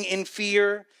running in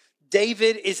fear.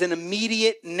 David is an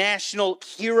immediate national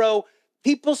hero.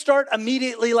 People start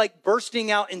immediately like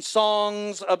bursting out in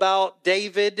songs about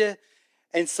David.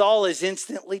 And Saul is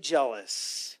instantly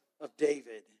jealous of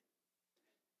David.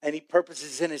 And he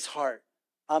purposes in his heart,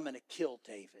 I'm going to kill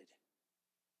David.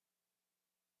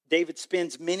 David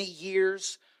spends many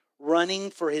years running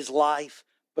for his life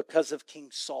because of King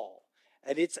Saul.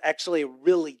 And it's actually a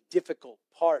really difficult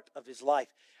part of his life.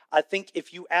 I think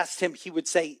if you asked him, he would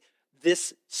say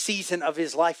this season of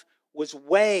his life was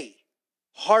way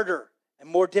harder and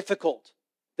more difficult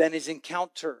than his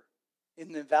encounter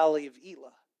in the valley of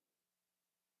Elah.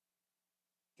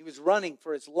 He was running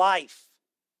for his life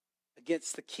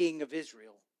against the king of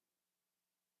Israel.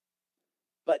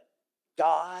 But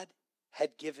God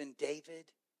had given David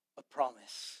a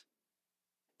promise.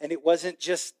 And it wasn't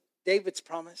just David's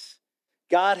promise.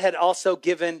 God had also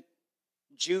given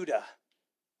Judah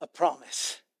a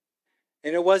promise.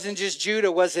 And it wasn't just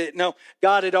Judah, was it? No,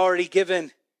 God had already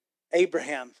given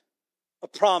Abraham a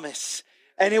promise.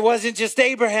 And it wasn't just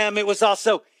Abraham, it was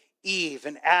also Eve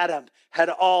and Adam had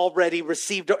already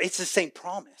received. It's the same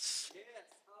promise.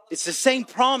 It's the same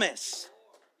promise.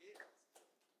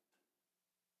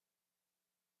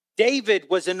 David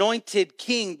was anointed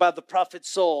king by the prophet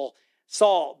Saul,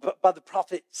 by the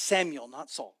prophet Samuel, not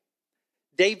Saul.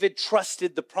 David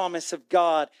trusted the promise of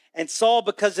God. And Saul,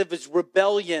 because of his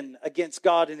rebellion against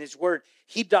God and his word,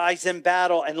 he dies in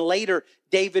battle. And later,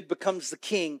 David becomes the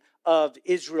king of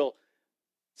Israel.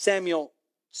 Samuel,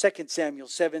 2 Samuel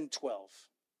 7:12.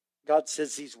 God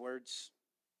says these words.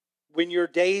 When your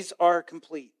days are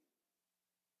complete,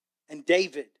 and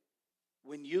David,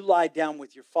 when you lie down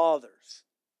with your fathers,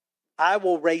 I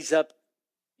will raise up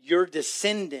your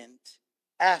descendant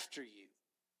after you,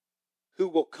 who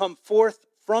will come forth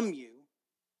from you,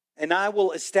 and I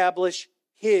will establish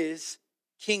his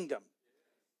kingdom.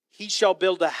 He shall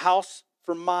build a house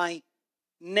for my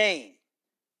name,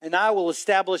 and I will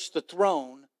establish the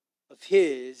throne of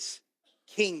his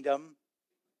kingdom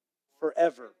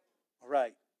forever. All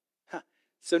right.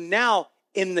 So now,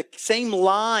 in the same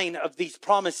line of these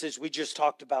promises we just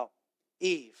talked about,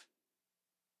 Eve,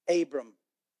 Abram,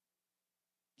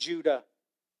 Judah,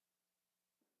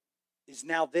 is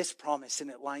now this promise,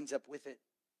 and it lines up with it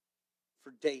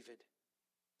for David.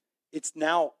 It's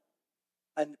now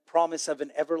a promise of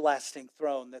an everlasting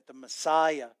throne, that the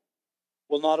Messiah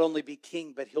will not only be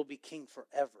king, but he'll be king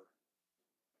forever.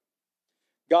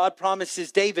 God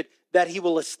promises David that he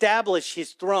will establish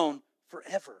his throne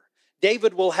forever.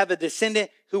 David will have a descendant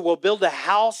who will build a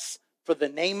house for the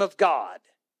name of God.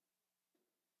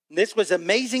 And this was an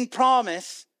amazing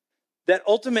promise that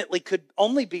ultimately could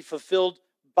only be fulfilled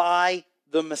by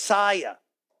the Messiah.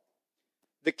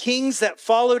 The kings that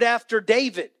followed after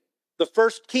David, the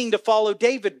first king to follow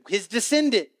David, his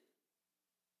descendant,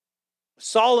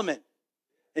 Solomon.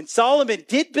 And Solomon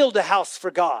did build a house for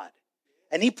God.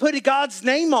 And he put God's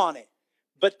name on it.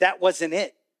 But that wasn't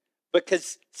it.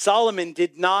 Because Solomon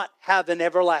did not have an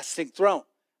everlasting throne.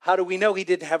 How do we know he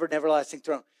didn't have an everlasting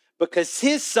throne? Because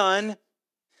his son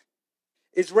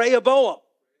is Rehoboam.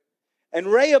 And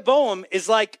Rehoboam is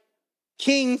like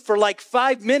king for like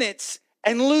 5 minutes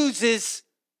and loses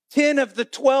 10 of the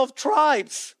 12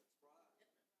 tribes.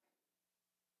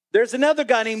 There's another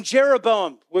guy named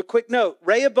Jeroboam. With a quick note,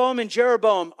 Rehoboam and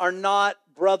Jeroboam are not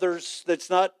brothers. That's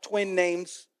not twin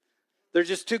names. They're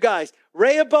just two guys.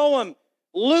 Rehoboam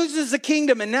loses the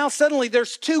kingdom, and now suddenly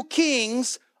there's two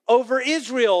kings over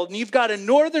Israel. And you've got a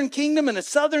northern kingdom and a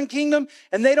southern kingdom,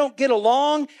 and they don't get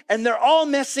along, and they're all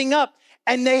messing up.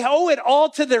 And they owe it all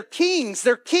to their kings.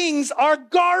 Their kings are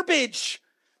garbage.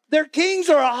 Their kings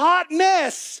are a hot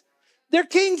mess. Their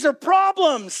kings are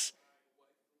problems.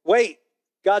 Wait,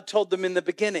 God told them in the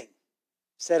beginning,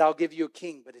 said, I'll give you a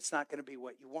king, but it's not going to be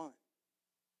what you want.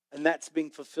 And that's being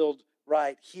fulfilled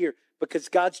right here, because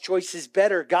God's choice is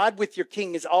better. God with your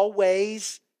king is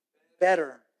always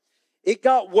better. It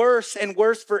got worse and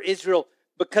worse for Israel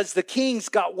because the kings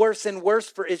got worse and worse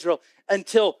for Israel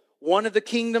until one of the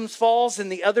kingdoms falls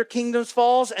and the other kingdoms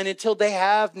falls, and until they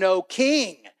have no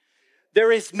king.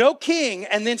 There is no king,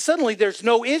 and then suddenly there's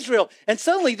no Israel, and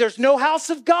suddenly there's no house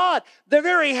of God. The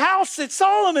very house that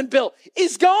Solomon built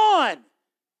is gone.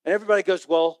 And everybody goes,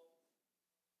 well,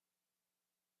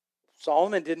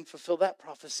 Solomon didn't fulfill that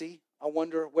prophecy. I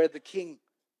wonder where the king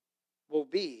will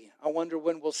be. I wonder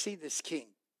when we'll see this king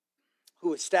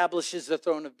who establishes the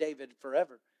throne of David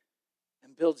forever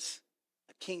and builds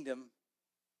a kingdom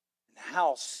and a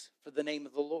house for the name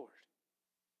of the Lord.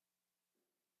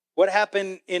 What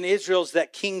happened in Israel is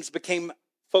that kings became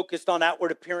focused on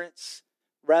outward appearance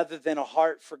rather than a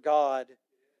heart for God.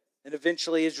 And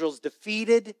eventually Israel's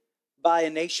defeated by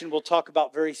a nation we'll talk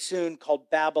about very soon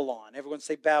called Babylon. Everyone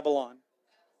say Babylon.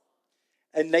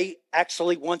 And they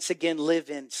actually once again live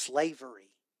in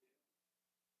slavery,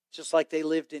 just like they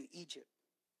lived in Egypt.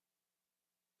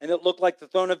 And it looked like the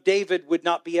throne of David would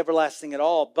not be everlasting at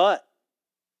all. But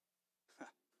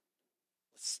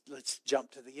let's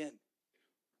jump to the end.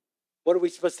 What are we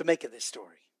supposed to make of this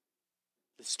story?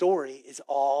 The story is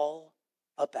all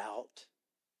about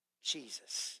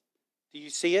Jesus. Do you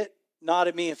see it? Nod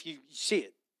at me if you see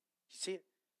it. You see it?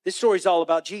 This story is all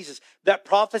about Jesus. That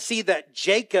prophecy that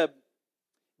Jacob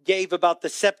gave about the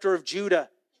scepter of Judah.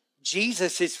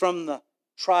 Jesus is from the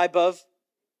tribe of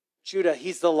Judah.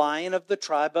 He's the Lion of the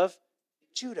tribe of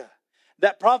Judah.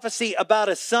 That prophecy about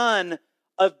a son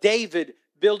of David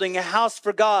building a house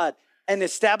for God and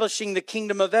establishing the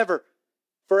kingdom of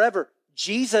forever.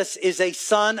 Jesus is a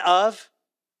son of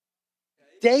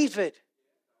David.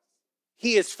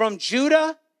 He is from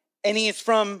Judah and he is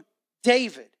from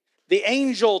David. The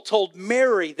angel told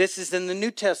Mary, this is in the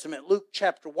New Testament, Luke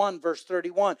chapter 1, verse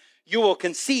 31, you will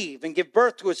conceive and give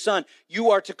birth to a son.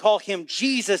 You are to call him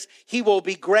Jesus. He will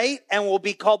be great and will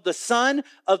be called the Son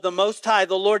of the Most High.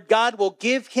 The Lord God will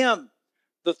give him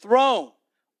the throne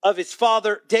of his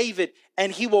father David,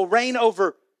 and he will reign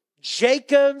over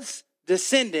Jacob's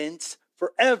descendants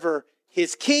forever.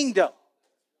 His kingdom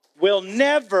will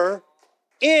never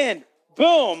end.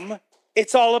 Boom.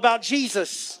 It's all about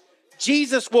Jesus.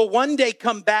 Jesus will one day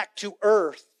come back to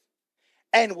earth,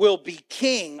 and will be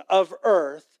king of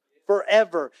earth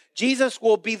forever. Jesus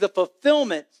will be the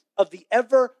fulfillment of the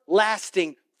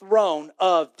everlasting throne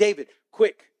of David.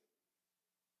 Quick.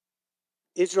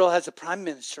 Israel has a prime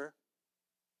minister,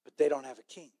 but they don't have a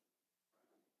king.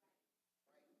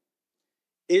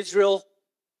 Israel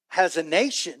has a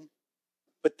nation,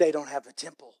 but they don't have a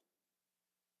temple.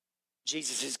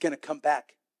 Jesus is going to come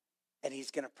back, and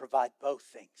he's going to provide both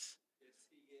things.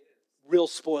 Real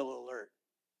spoiler alert.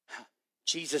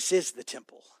 Jesus is the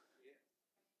temple.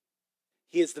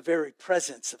 He is the very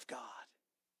presence of God.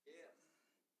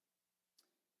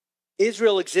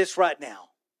 Israel exists right now,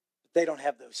 but they don't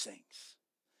have those things.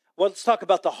 Well, let's talk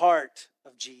about the heart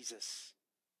of Jesus.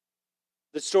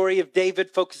 The story of David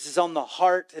focuses on the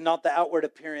heart and not the outward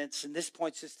appearance, and this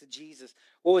points us to Jesus.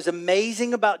 What was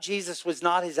amazing about Jesus was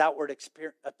not his outward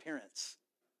appearance.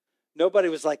 Nobody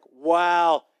was like,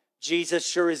 wow, Jesus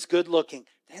sure is good looking.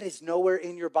 That is nowhere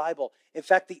in your Bible. In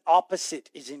fact, the opposite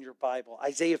is in your Bible.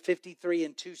 Isaiah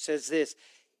 53:2 says this: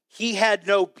 he had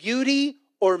no beauty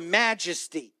or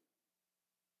majesty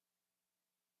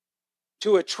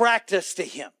to attract us to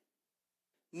him.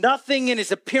 Nothing in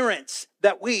his appearance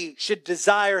that we should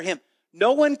desire him.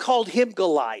 No one called him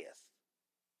Goliath,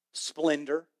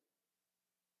 splendor.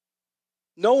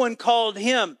 No one called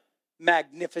him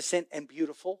magnificent and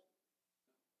beautiful.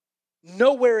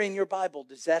 Nowhere in your Bible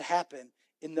does that happen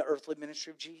in the earthly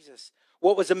ministry of Jesus.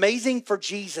 What was amazing for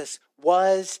Jesus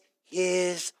was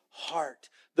his heart.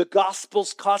 The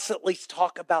Gospels constantly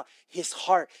talk about his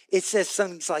heart. It says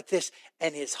things like this: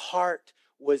 and his heart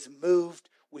was moved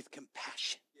with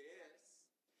compassion.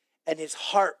 And his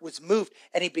heart was moved,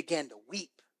 and he began to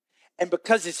weep. And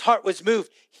because his heart was moved,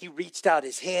 he reached out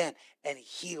his hand and he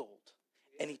healed.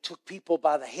 And he took people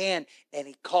by the hand and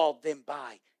he called them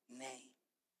by name.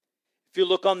 If you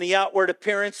look on the outward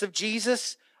appearance of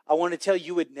Jesus, I want to tell you,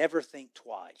 you would never think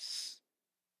twice.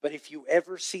 But if you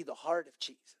ever see the heart of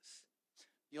Jesus,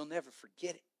 you'll never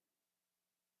forget it.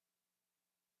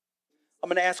 I'm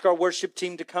going to ask our worship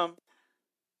team to come.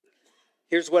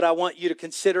 Here's what I want you to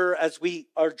consider as we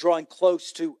are drawing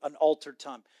close to an altar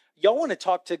time. Y'all want to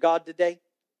talk to God today?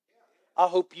 I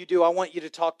hope you do. I want you to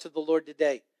talk to the Lord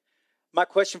today. My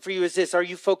question for you is this: are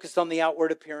you focused on the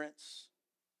outward appearance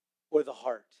or the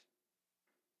heart?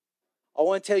 I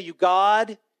want to tell you,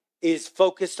 God is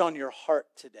focused on your heart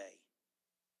today.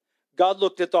 God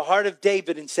looked at the heart of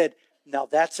David and said, now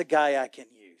that's a guy I can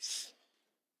use.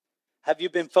 Have you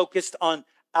been focused on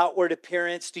outward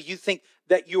appearance? Do you think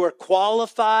that you are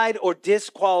qualified or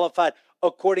disqualified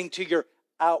according to your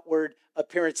outward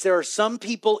appearance? There are some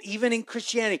people, even in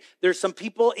Christianity, there's some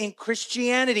people in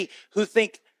Christianity who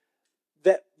think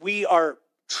that we are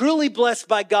truly blessed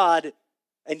by God,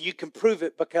 and you can prove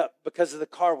it because of the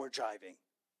car we're driving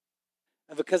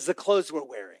and because of the clothes we're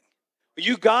wearing.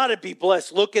 You got to be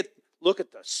blessed. Look at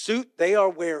the suit they are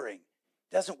wearing.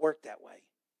 It doesn't work that way.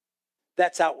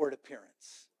 That's outward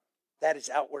appearance. That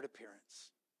is outward appearance.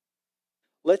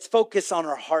 Let's focus on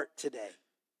our heart today.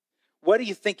 What do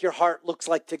you think your heart looks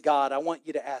like to God? I want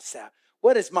you to ask that.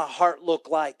 What does my heart look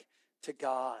like to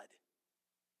God?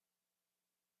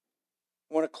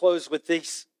 I want to close with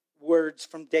these words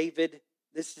from David.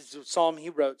 This is a psalm he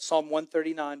wrote, Psalm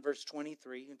 139, verse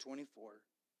 23 and 24.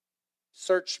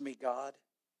 Search me, God,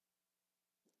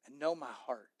 and know my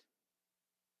heart.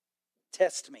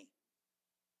 Test me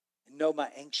and know my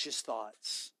anxious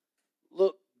thoughts.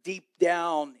 Look deep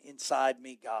down inside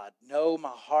me, God. Know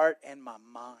my heart and my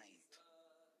mind.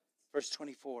 Verse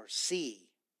 24, see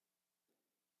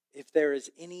if there is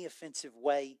any offensive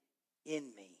way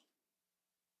in me,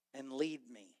 and lead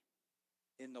me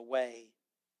in the way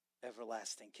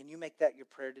everlasting. Can you make that your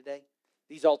prayer today?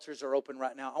 These altars are open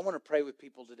right now. I want to pray with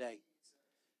people today.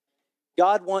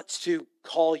 God wants to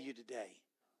call you today.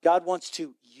 God wants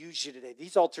to use you today.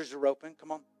 These altars are open.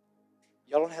 Come on.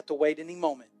 Y'all don't have to wait any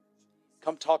moment.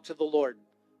 Come talk to the Lord.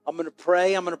 I'm going to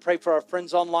pray. I'm going to pray for our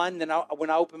friends online. Then when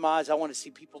I open my eyes, I want to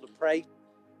see people to pray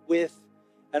with.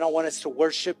 And I want us to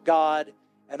worship God.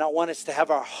 And I want us to have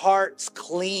our hearts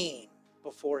clean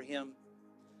before Him.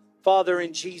 Father,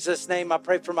 in Jesus' name, I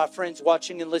pray for my friends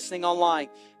watching and listening online.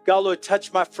 God, Lord,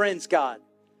 touch my friends, God.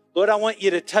 Lord, I want you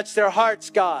to touch their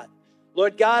hearts, God.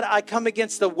 Lord God, I come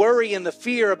against the worry and the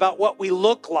fear about what we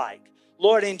look like.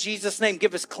 Lord, in Jesus' name,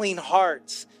 give us clean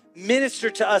hearts. Minister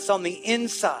to us on the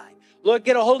inside. Lord,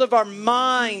 get a hold of our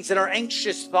minds and our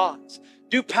anxious thoughts.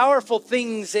 Do powerful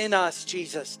things in us,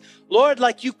 Jesus. Lord,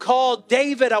 like you called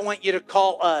David, I want you to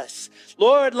call us.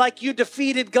 Lord, like you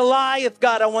defeated Goliath,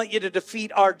 God, I want you to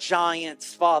defeat our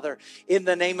giants, Father. In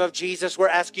the name of Jesus, we're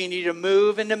asking you to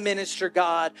move and to minister,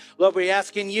 God. Lord, we're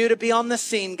asking you to be on the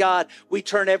scene, God. We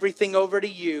turn everything over to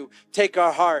you. Take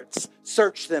our hearts,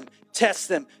 search them, test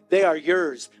them. They are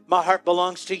yours. My heart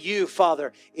belongs to you,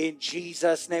 Father. In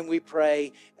Jesus' name we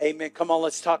pray. Amen. Come on,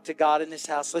 let's talk to God in this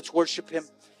house. Let's worship him.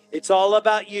 It's all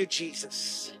about you,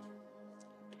 Jesus.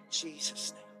 In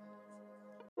Jesus' name.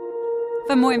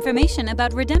 For more information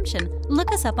about Redemption,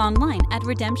 look us up online at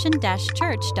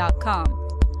redemption-church.com.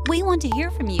 We want to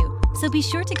hear from you, so be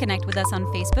sure to connect with us on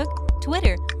Facebook,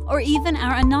 Twitter, or even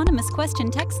our anonymous question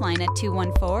text line at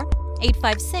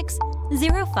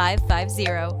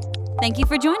 214-856-0550. Thank you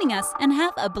for joining us and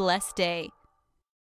have a blessed day.